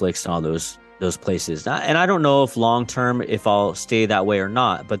out Netflix and all those places. And I don't know if long term if I'll stay that way or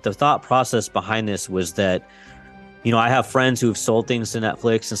not, but the thought process behind this was that I have friends who've sold things to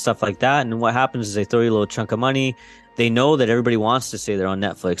Netflix and stuff like that. And what happens is they throw you a little chunk of money. They know that everybody wants to say they're on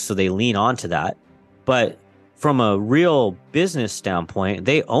Netflix, so they lean onto that. But from a real business standpoint,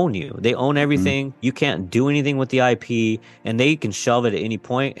 they own you. They own everything. Mm-hmm. You can't do anything with the IP, and they can shelve it at any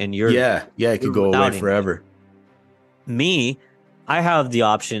point, and it could go away forever. Me, I have the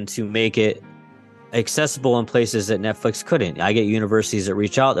option to make it accessible in places that Netflix couldn't. I get universities that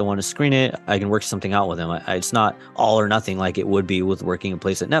reach out, that want to screen it. I can work something out with them. It's not all or nothing like it would be with working in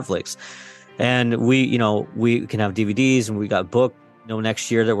place at Netflix. And we can have DVDs, and we got book,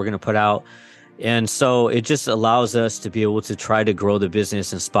 next year that we're going to put out. And so it just allows us to be able to try to grow the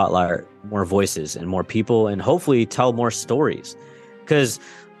business and spotlight more voices and more people, and hopefully tell more stories. Because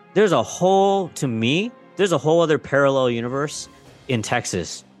there's a whole other parallel universe in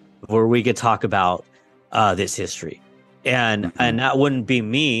Texas where we could talk about this history. And that wouldn't be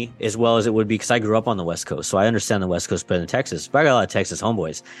me as well as it would be, because I grew up on the West Coast. So I understand the West Coast better than Texas. But I got a lot of Texas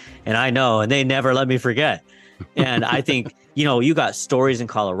homeboys, and I know, and they never let me forget. And I think, you got stories in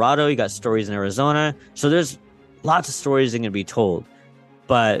Colorado, you got stories in Arizona. So there's lots of stories that can be told.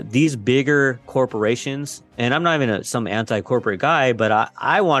 But these bigger corporations, and I'm not even some anti-corporate guy, but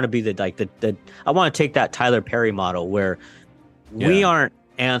I want to be I want to take that Tyler Perry model where we aren't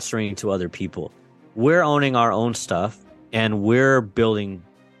answering to other people. We're owning our own stuff, and we're building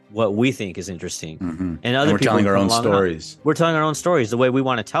what we think is interesting. Mm-hmm. And other we're people telling our own stories. We're telling our own stories the way we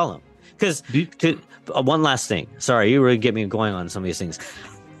want to tell them. Because one last thing. Sorry, you really get me going on some of these things.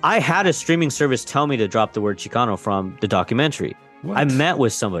 I had a streaming service tell me to drop the word Chicano from the documentary. What? I met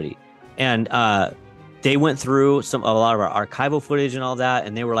with somebody, and they went through a lot of our archival footage and all that,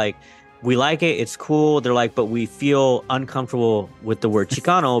 and they were like, we like it, it's cool. They're like, but we feel uncomfortable with the word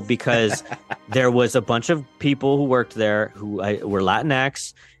Chicano because there was a bunch of people who worked there who were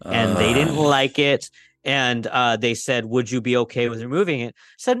Latinx, and they didn't like it. And they said, would you be okay with removing it?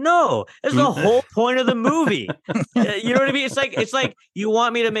 I said, no, that's the whole point of the movie. You know what I mean? It's like you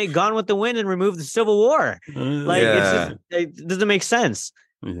want me to make Gone with the Wind and remove the Civil War. It doesn't make sense.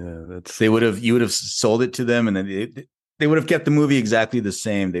 Yeah, you would have sold it to them, and then they would have kept the movie exactly the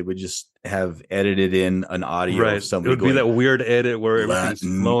same. They would just have edited in an audio. Right. Of somebody it would be that weird edit where everything's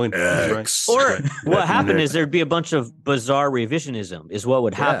flowing. Right. Or what happened is there'd be a bunch of bizarre revisionism is what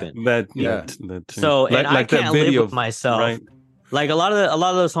would happen. That too. So and I can't that video live with myself. Right. Like a lot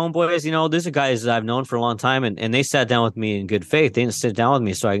of those homeboys, these are guys that I've known for a long time, and they sat down with me in good faith. They didn't sit down with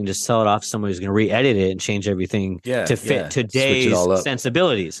me so I can just sell it off to somebody who's going to re-edit it and change everything to fit today's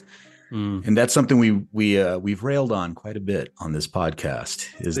sensibilities. And that's something we've railed on quite a bit on this podcast,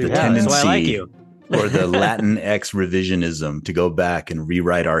 is the tendency that's why I like you. or the Latinx revisionism to go back and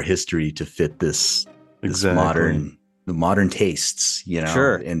rewrite our history to fit this modern tastes,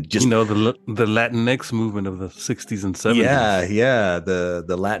 Sure. And just the Latinx movement of the 60s and 70s.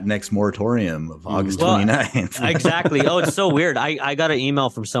 The Latinx moratorium of August 29th. Exactly. Oh, it's so weird. I got an email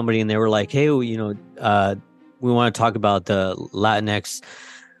from somebody, and they were like, hey, we want to talk about the Latinx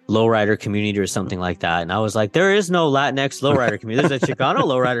lowrider community or something like that. And I was like, there is no Latinx lowrider community. There's a Chicano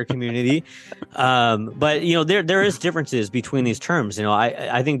lowrider community. But there is differences between these terms.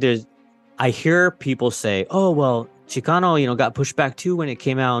 I think I hear people say, oh, well, Chicano, got pushed back too when it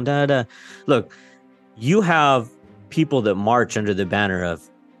came out and da-da. Look, you have people that march under the banner of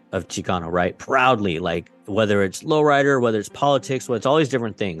Chicano, right? Proudly, like whether it's lowrider, whether it's politics, whether it's all these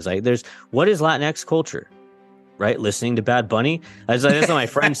different things. Like what is Latinx culture? Right, listening to Bad Bunny. That's what my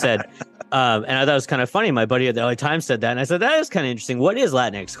friend said, and I thought it was kind of funny. My buddy at the LA Times said that, and I said that is kind of interesting. What is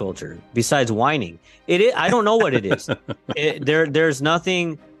Latinx culture besides whining? I don't know what it is. There's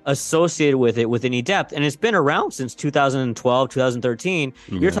nothing associated with it with any depth, and it's been around since 2012, 2013.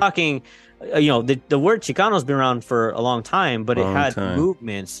 Yeah. You're talking, the word Chicano's been around for a long time, but it had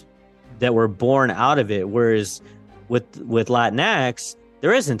movements that were born out of it. Whereas with Latinx,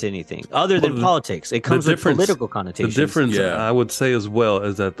 there isn't anything other than politics. It comes with political connotations. The difference, I would say as well,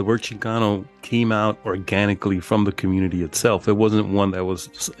 is that the word Chicano came out organically from the community itself. It wasn't one that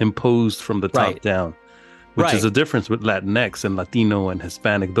was imposed from the top down, which is a difference with Latinx and Latino and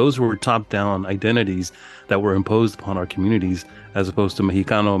Hispanic. Those were top-down identities that were imposed upon our communities, as opposed to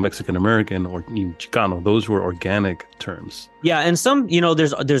Mexicano, Mexican-American, or even Chicano. Those were organic terms. Yeah, and some,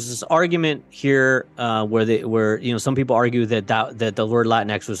 there's this argument here where some people argue that the word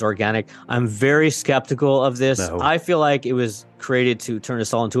Latinx was organic. I'm very skeptical of this. No. I feel like it was created to turn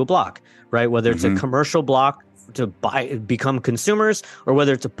us all into a block, right? Whether it's a commercial block to become consumers, or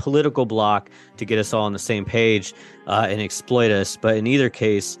whether it's a political block to get us all on the same page and exploit us. But in either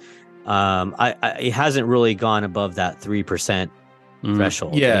case, it hasn't really gone above that 3%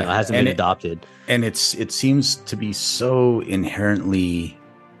 threshold. It hasn't been adopted. And it seems to be so inherently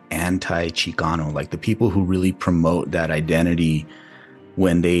anti-Chicano. Like the people who really promote that identity,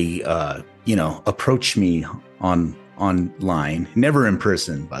 when they approach me online, never in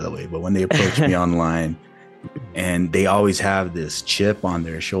person, by the way, but when they approach me online, and they always have this chip on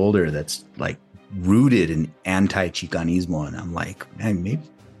their shoulder that's like rooted in anti-Chicanismo, and I'm like, man, maybe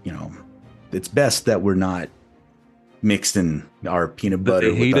it's best that we're not mixing our peanut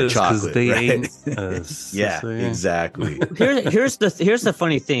butter with our chocolate. They right? ate us. Yeah, exactly. Here's the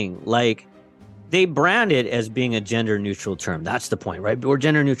funny thing. Like, they brand it as being a gender neutral term. That's the point, right? We're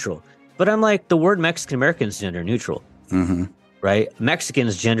gender neutral. But I'm like, the word Mexican American is gender neutral. Mm-hmm. Right? Mexican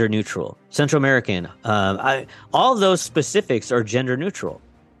is gender neutral. Central American, all those specifics are gender neutral.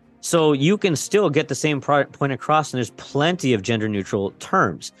 So you can still get the same point across, and there's plenty of gender neutral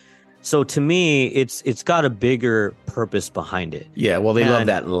terms. So to me, it's got a bigger purpose behind it. Yeah, well, they love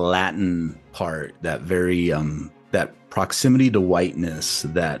that Latin part, that very that proximity to whiteness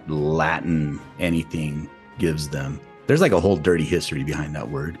that Latin anything gives them. There's like a whole dirty history behind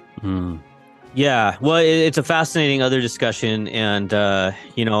that word. Mm. Yeah, well, it's a fascinating other discussion, and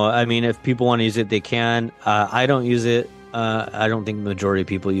I mean, if people want to use it, they can. I don't use it. I don't think the majority of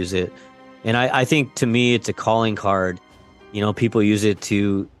people use it, and I think, to me, it's a calling card. People use it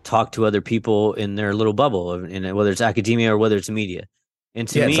to talk to other people in their little bubble, and whether it's academia or whether it's media. And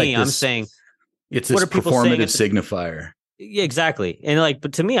to me, like I'm saying, it's this performative signifier. Yeah, exactly. And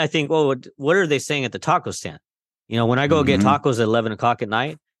but to me, I think, well, what are they saying at the taco stand? When I go get tacos at 11 o'clock at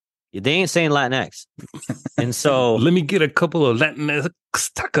night, they ain't saying Latinx. And so let me get a couple of Latinx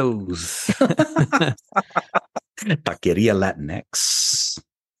tacos. Taqueria Latinx.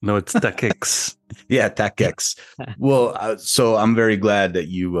 No, it's taquex. Yeah, taquex. Well, so I'm very glad that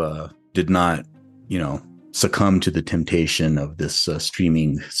you did not, succumb to the temptation of this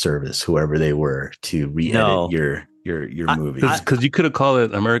streaming service, whoever they were, to re-edit your movie. Because you could have called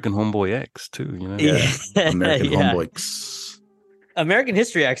it American Homeboy X too. Yeah, American Homeboy X. American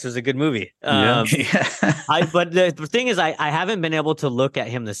History X was a good movie. But the thing is, I haven't been able to look at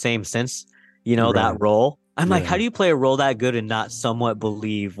him the same since, that role. I'm like, how do you play a role that good and not somewhat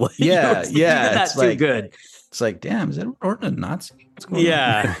believe what? That's too good. It's like, damn, is Edward Norton a Nazi? What's going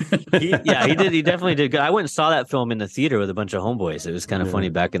on? He did. He definitely did good. I went and saw that film in the theater with a bunch of homeboys. It was kind of funny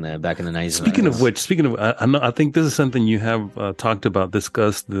back in the 90s. Speaking of, I think this is something you have talked about,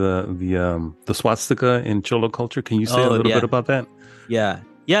 discussed the swastika in Cholo culture. Can you say a little bit about that? Yeah.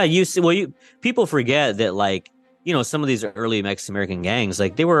 People forget that, some of these early Mexican American gangs,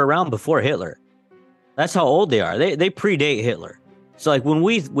 they were around before Hitler. That's how old they are. They predate Hitler. So when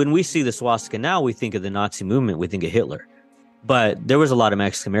we see the swastika now, we think of the Nazi movement, we think of Hitler. But there was a lot of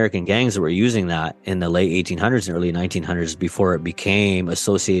Mexican American gangs that were using that in the late 1800s and early 1900s before it became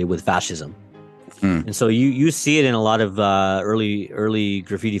associated with fascism. And so you see it in a lot of early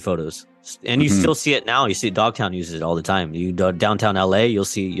graffiti photos. And you still see it now. You see Dogtown uses it all the time. You downtown LA, you'll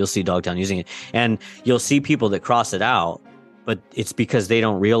see Dogtown using it. And you'll see people that cross it out. But it's because they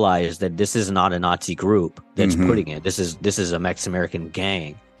don't realize that this is not a Nazi group that's putting it. This is a Mexican American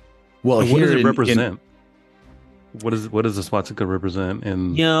gang. Well, what does it represent? What does the swastika represent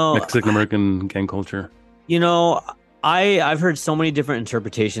in Mexican American gang culture? I've heard so many different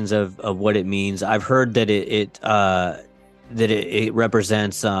interpretations of what it means. I've heard that it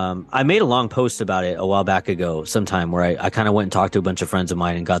represents. I made a long post about it a while back ago, sometime, where I kind of went and talked to a bunch of friends of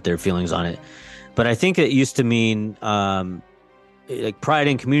mine and got their feelings on it. But I think it used to mean pride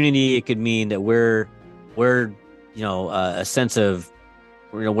in community. It could mean that we're a sense of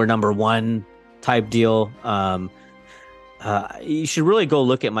we're number one type deal. You should really go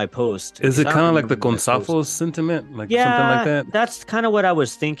look at my post. Is it kind of like the Consafos sentiment, something like that? That's kind of what I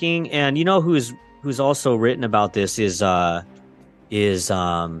was thinking. And who's also written about this is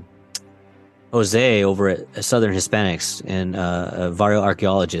Jose over at Southern Hispanics and a Vario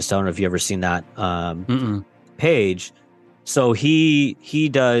archaeologist. I don't know if you ever seen that page. So he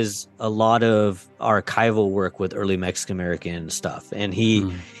does a lot of archival work with early Mexican American stuff, and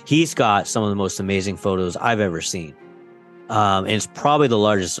he's got some of the most amazing photos I've ever seen. And it's probably the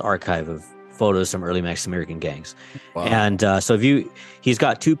largest archive of photos from early Mexican American gangs. Wow. And so he's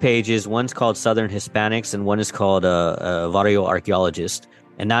got 2 pages. One's called Southern Hispanics, and one is called Vario Archaeologist.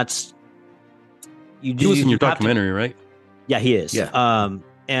 And that's he was in your documentary, right? Yeah, he is. Yeah.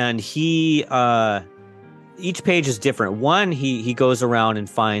 And he each page is different. One, he goes around and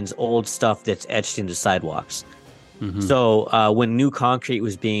finds old stuff that's etched into sidewalks. So when new concrete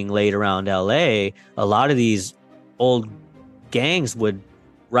was being laid around LA, a lot of these old gangs would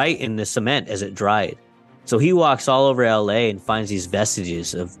write in the cement as it dried. So he walks all over LA and finds these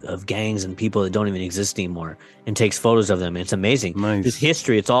vestiges of gangs and people that don't even exist anymore and takes photos of them. It's amazing. Nice. This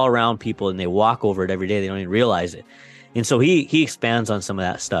history, it's all around people and they walk over it every day. They don't even realize it. And so he expands on some of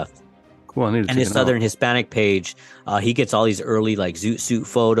that stuff. Cool. I need to and his Southern Hispanic page, he gets all these early zoot suit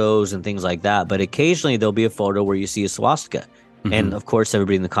photos and things like that. But occasionally there'll be a photo where you see a swastika. And of course,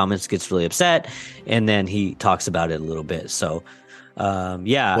 everybody in the comments gets really upset. And then he talks about it a little bit. So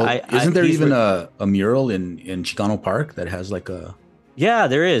Yeah. Well, isn't there even a mural in Chicano Park that has like a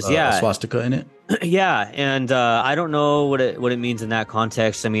there is a swastika in it? Yeah, and I don't know what it means in that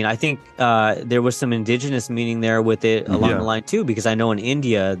context. I mean, I think there was some indigenous meaning there with it along the line too, because I know in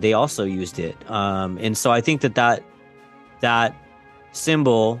India they also used it, and so I think that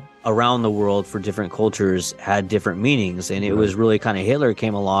symbol around the world for different cultures had different meanings, and it was really kind of Hitler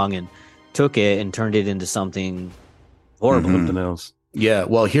came along and took it and turned it into something horrible. Something else. Yeah,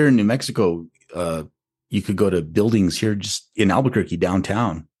 well, here in New Mexico, you could go to buildings here just in Albuquerque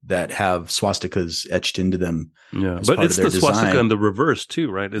downtown that have swastikas etched into them. Yeah, but it's the swastika in the reverse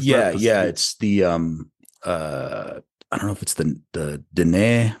too, right? It's it's the I don't know if it's the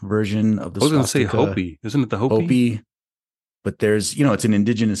Dene version of the swastika. I was going to say Hopi. Isn't it the Hopi? Hopi. But there's, it's an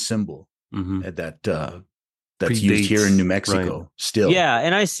indigenous symbol that's used here in New Mexico still. Yeah,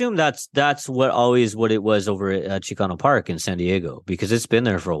 and I assume that's what it was over at Chicano Park in San Diego, because it's been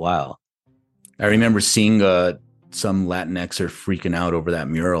there for a while. I remember seeing some Latinx are freaking out over that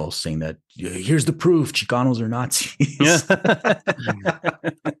mural, saying that here's the proof Chicanos are Nazis.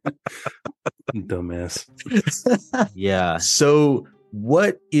 Dumbass. Yeah. So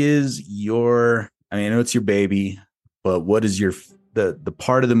what is I know it's your baby, but what is the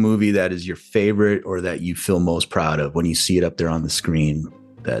part of the movie that is your favorite or that you feel most proud of when you see it up there on the screen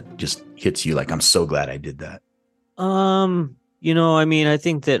that just hits you like, I'm so glad I did that? I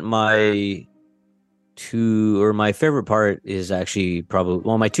think that my favorite part is actually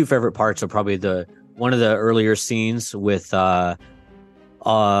my two favorite parts are probably one of the earlier scenes with the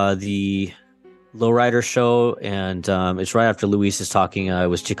Lowrider show, and it's right after Luis is talking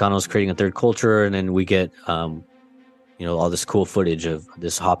with Chicanos creating a third culture, and then we get all this cool footage of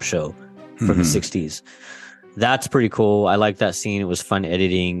this hop show from the 60s. That's pretty cool. I like that scene. It was fun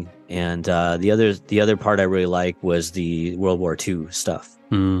editing, and the other part I really like was the World War II stuff.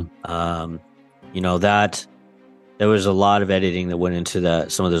 That there was a lot of editing that went into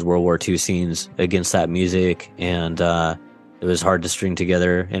some of those World War II scenes against that music, and it was hard to string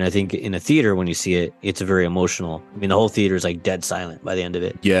together. And I think in a theater, when you see it, it's very emotional. I mean, the whole theater is like dead silent by the end of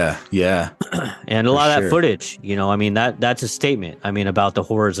it. Yeah. And a lot of that footage, that's a statement. I mean, about the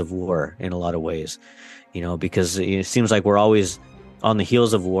horrors of war in a lot of ways, because it seems like we're always on the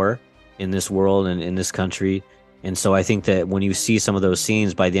heels of war in this world and in this country. And so I think that when you see some of those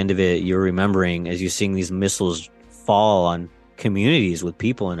scenes, by the end of it, you're remembering as you're seeing these missiles fall on communities with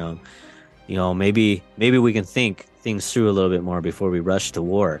people in them. Maybe we can think things through a little bit more before we rush to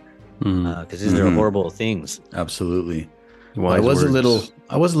war, because these are horrible things. Absolutely. I was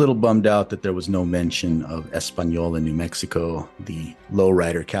a little bummed out that there was no mention of Española, New Mexico, the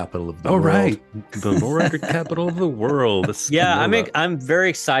lowrider capital of the world. Right, the lowrider capital of the world. I'm very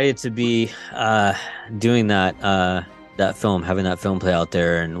excited to be doing that film, having that film play out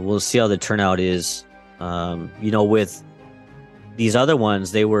there, and we'll see how the turnout is. With these other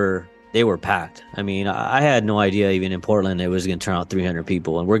ones, they were packed. I mean, I had no idea even in Portland it was going to turn out 300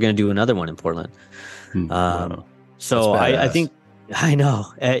 people, and we're going to do another one in Portland. Wow. So I think, I know,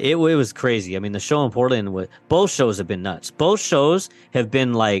 it was crazy. I mean, the show in Portland, both shows have been nuts. Both shows have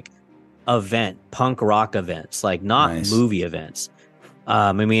been like punk rock events, like not movie events.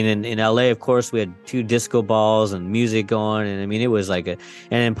 I mean, in LA, of course, we had 2 disco balls and music going. And I mean, it was and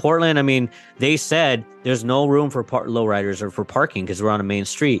in Portland, I mean, they said there's no room for lowriders or for parking because we're on a main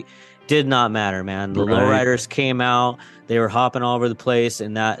street. Did not matter, man. The lowriders came out. They were hopping all over the place,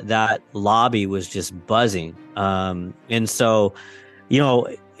 and that lobby was just buzzing. And so,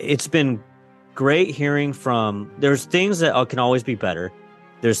 it's been great hearing from. There's things that can always be better.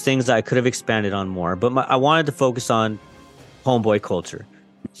 There's things that I could have expanded on more, but I wanted to focus on Homeboy culture.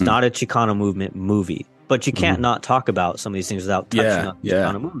 It's not a Chicano movement movie, but you can't not talk about some of these things without touching on the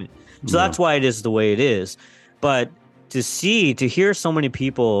Chicano movement. So that's why it is the way it is. But to hear so many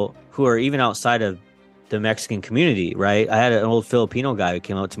people who are even outside of the Mexican community, right? I had an old Filipino guy who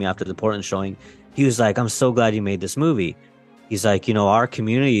came up to me after the Portland showing. He was like, I'm so glad you made this movie. He's like, our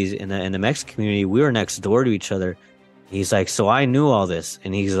communities in the Mexican community, we were next door to each other. He's like, so I knew all this.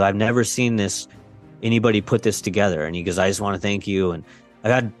 And he goes, I've never seen anybody put this together. And he goes, I just want to thank you. And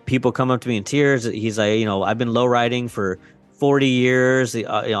I've had people come up to me in tears. He's like, I've been low riding for 40 years,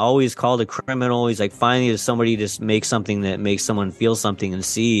 always called a criminal. He's like, finally, somebody just make something that makes someone feel something and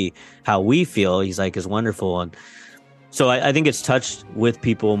see how we feel. He's like, is wonderful. And so I think it's touched with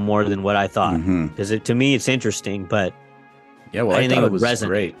people more than what I thought, because to me, it's interesting. But I thought it was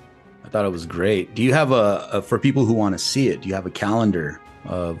great. I thought it was great. Do you have for people who want to see it, do you have a calendar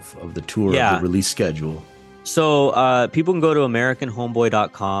of the tour, of the release schedule? So people can go to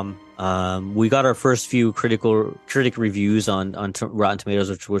AmericanHomeboy.com. We got our first few critic reviews on Rotten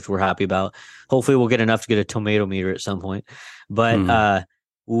Tomatoes, which we're happy about. Hopefully we'll get enough to get a tomato meter at some point. But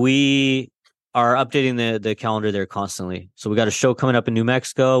we are updating the calendar there constantly. So we got a show coming up in New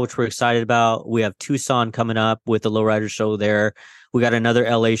Mexico, which we're excited about. We have Tucson coming up with the Lowrider show there. We got another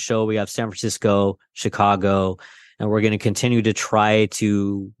LA show. We have San Francisco, Chicago, and we're going to continue to try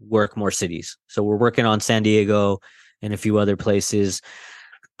to work more cities. So we're working on San Diego and a few other places.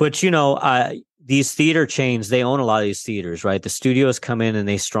 But, these theater chains, they own a lot of these theaters, right? The studios come in and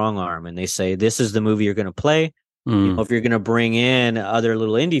they strong arm and they say, this is the movie you're going to play. If you're going to bring in other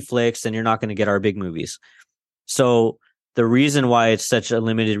little indie flicks, then you're not going to get our big movies. So the reason why it's such a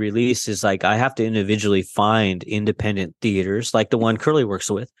limited release is like I have to individually find independent theaters like the one Curly works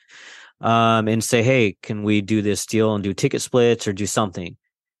with and say, hey, can we do this deal and do ticket splits or do something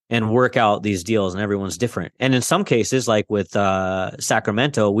and work out these deals? And everyone's different. And in some cases, like with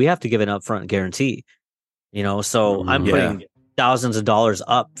Sacramento, we have to give an upfront guarantee, so I'm putting thousands of dollars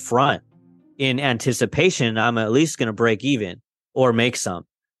up front in anticipation I'm at least going to break even or make some.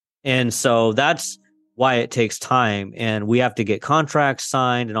 And so that's why it takes time, and we have to get contracts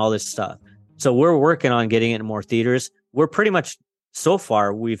signed and all this stuff. So we're working on getting it in more theaters. We're pretty much, so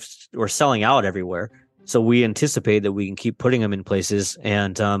far, we're selling out everywhere. So we anticipate that we can keep putting them in places.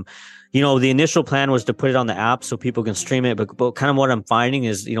 And, the initial plan was to put it on the app so people can stream it. But kind of what I'm finding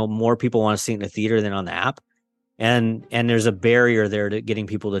is, more people want to see it in the theater than on the app. And there's a barrier there to getting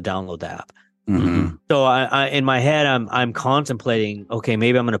people to download the app. Mm-hmm. So I in my head, I'm contemplating, okay,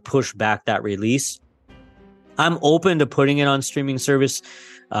 maybe I'm going to push back that release. I'm open to putting it on streaming service,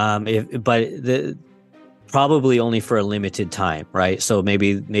 probably only for a limited time, right? So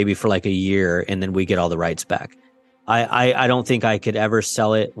maybe for like a year, and then we get all the rights back. I don't think I could ever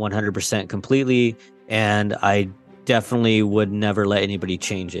sell it 100% completely, and I definitely would never let anybody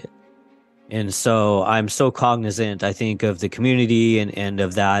change it. And so I'm so cognizant, I think, of the community and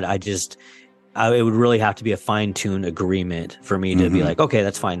of that. It would really have to be a fine-tuned agreement for me to be like, okay,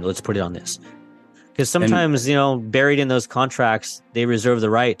 that's fine. Let's put it on this. Because sometimes, buried in those contracts, they reserve the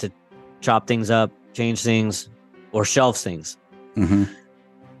right to chop things up, change things, or shelve things. Mm-hmm.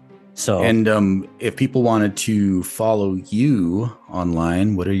 So, and if people wanted to follow you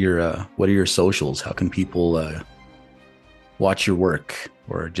online, what are your socials? How can people watch your work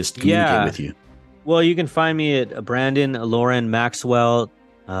or just communicate with you? Well, you can find me at Brandon Loran Maxwell.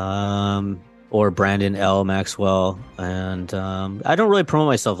 Or Brandon L. Maxwell. And I don't really promote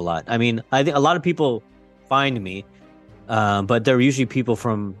myself a lot. I mean, I think a lot of people find me, but they're usually people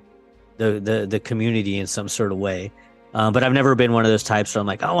from the community in some sort of way. But I've never been one of those types where I'm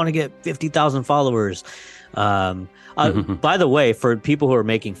like, I want to get 50,000 followers. By the way, for people who are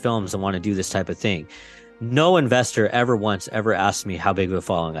making films and want to do this type of thing, no investor ever asked me how big of a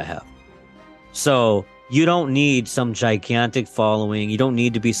following I have. So you don't need some gigantic following. You don't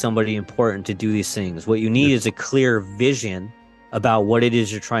need to be somebody important to do these things. What you need is a clear vision about what it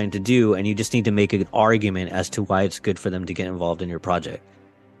is you're trying to do, and you just need to make an argument as to why it's good for them to get involved in your project.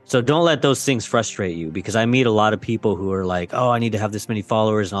 So don't let those things frustrate you, because I meet a lot of people who are like, oh, I need to have this many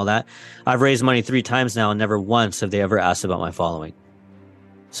followers and all that. I've raised money 3 times now, and never once have they ever asked about my following.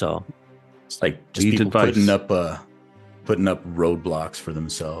 So it's like just people putting up roadblocks for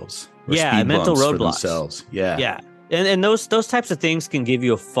themselves. Yeah, mental roadblocks. Yeah. And those types of things can give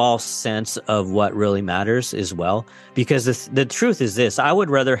you a false sense of what really matters as well. Because the truth is this: I would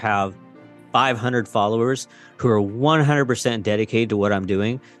rather have 500 followers who are 100% dedicated to what I'm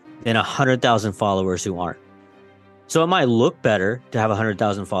doing than 100,000 followers who aren't. So it might look better to have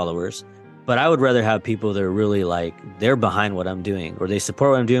 100,000 followers, but I would rather have people that are really like, they're behind what I'm doing, or they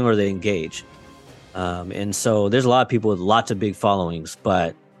support what I'm doing, or they engage. And so there's a lot of people with lots of big followings,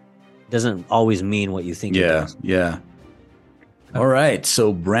 but doesn't always mean what you think it does. Yeah. All right.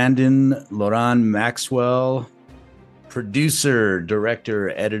 So Brandon Loran Maxwell, producer, director,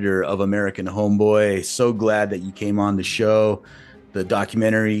 editor of American Homeboy. So glad that you came on the show. The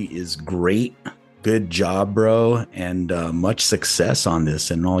documentary is great. Good job, bro. And much success on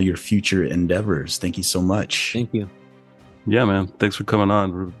this and all your future endeavors. Thank you so much. Thank you. Yeah, man. Thanks for coming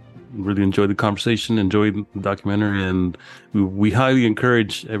on. Really enjoyed the conversation, enjoyed the documentary, and we highly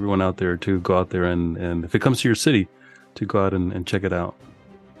encourage everyone out there to go out there and if it comes to your city, to go out and check it out.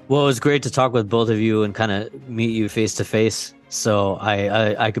 Well, it was great to talk with both of you and kind of meet you face to face. So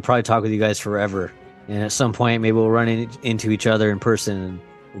I could probably talk with you guys forever. And at some point, maybe we'll run into each other in person and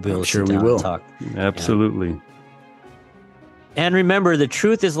we'll be able to sit down and talk. Absolutely. Yeah. And remember, the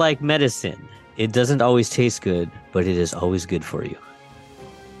truth is like medicine. It doesn't always taste good, but it is always good for you.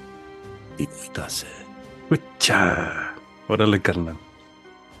 It does it. Órale, carnal.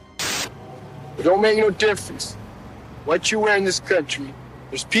 It don't make no difference what you wear in this country.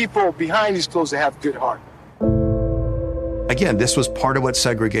 There's people behind these clothes that have good heart. Again, this was part of what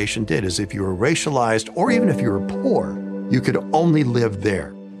segregation did, is if you were racialized or even if you were poor, you could only live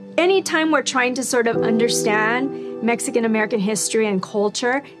there. Anytime we're trying to sort of understand Mexican-American history and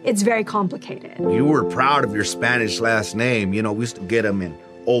culture, it's very complicated. You were proud of your Spanish last name. You know, we used to get them in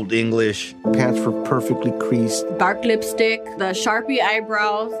Old English. Pants were perfectly creased. Dark lipstick, the Sharpie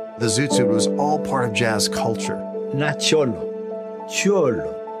eyebrows. The zoot suit was all part of jazz culture. Not cholo.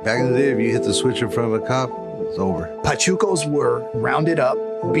 Cholo. Back in the day, if you hit the switch in front of a cop, it's over. Pachucos were rounded up,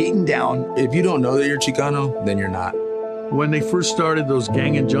 beaten down. If you don't know that you're Chicano, then you're not. When they first started those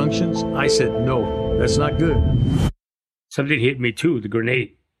gang injunctions, I said, no, that's not good. Something hit me too, the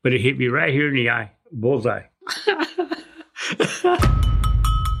grenade, but it hit me right here in the eye, bullseye.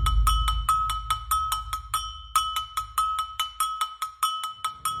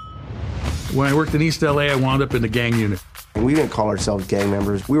 When I worked in East LA, I wound up in the gang unit. We didn't call ourselves gang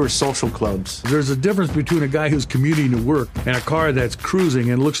members. We were social clubs. There's a difference between a guy who's commuting to work and a car that's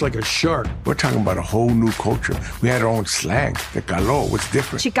cruising and looks like a shark. We're talking about a whole new culture. We had our own slang. The calor was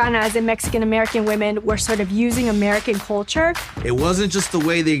different. Chicanas and Mexican-American women were sort of using American culture. It wasn't just the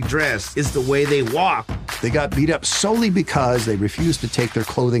way they dressed, it's the way they walked. They got beat up solely because they refused to take their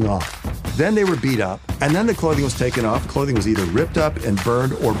clothing off. Then they were beat up, and then the clothing was taken off. Clothing was either ripped up and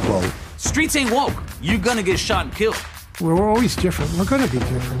burned or blown. Streets ain't woke. You're gonna get shot and killed. We're always different. We're going to be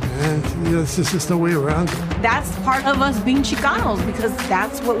different, man. You know, it's just no way around it. That's part of us being Chicanos because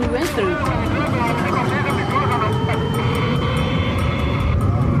that's what we went through.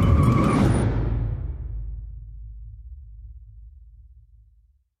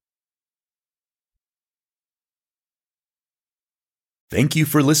 Thank you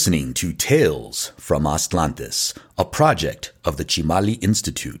for listening to Tales from Astlantis, a project of the Chimali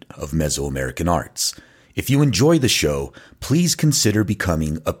Institute of Mesoamerican Arts. If you enjoy the show, please consider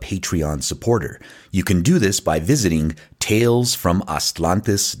becoming a Patreon supporter. You can do this by visiting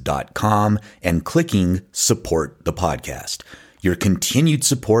talesfromastlantis.com and clicking Support the Podcast. Your continued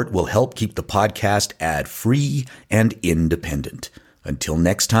support will help keep the podcast ad-free and independent. Until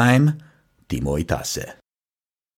next time, Timo Itase.